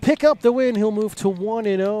Flaherty will pick up the win. He'll move to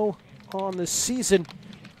 1-0 on the season.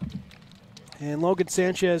 And Logan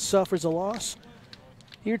Sanchez suffers a loss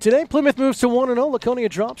here today. Plymouth moves to 1-0. Laconia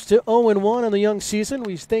drops to 0-1 on the young season.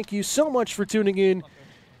 We thank you so much for tuning in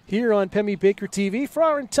here on Pemmy Baker TV. For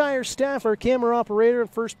our entire staff, our camera operator on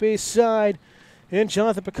first base side, and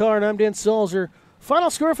Jonathan Picard, I'm Dan Salzer. Final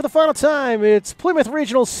score for the final time. It's Plymouth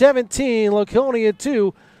Regional 17, Laconia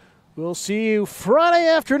 2. We'll see you Friday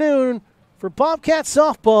afternoon for Bobcat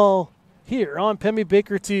softball here on Pemmy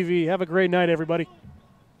Baker TV. Have a great night, everybody.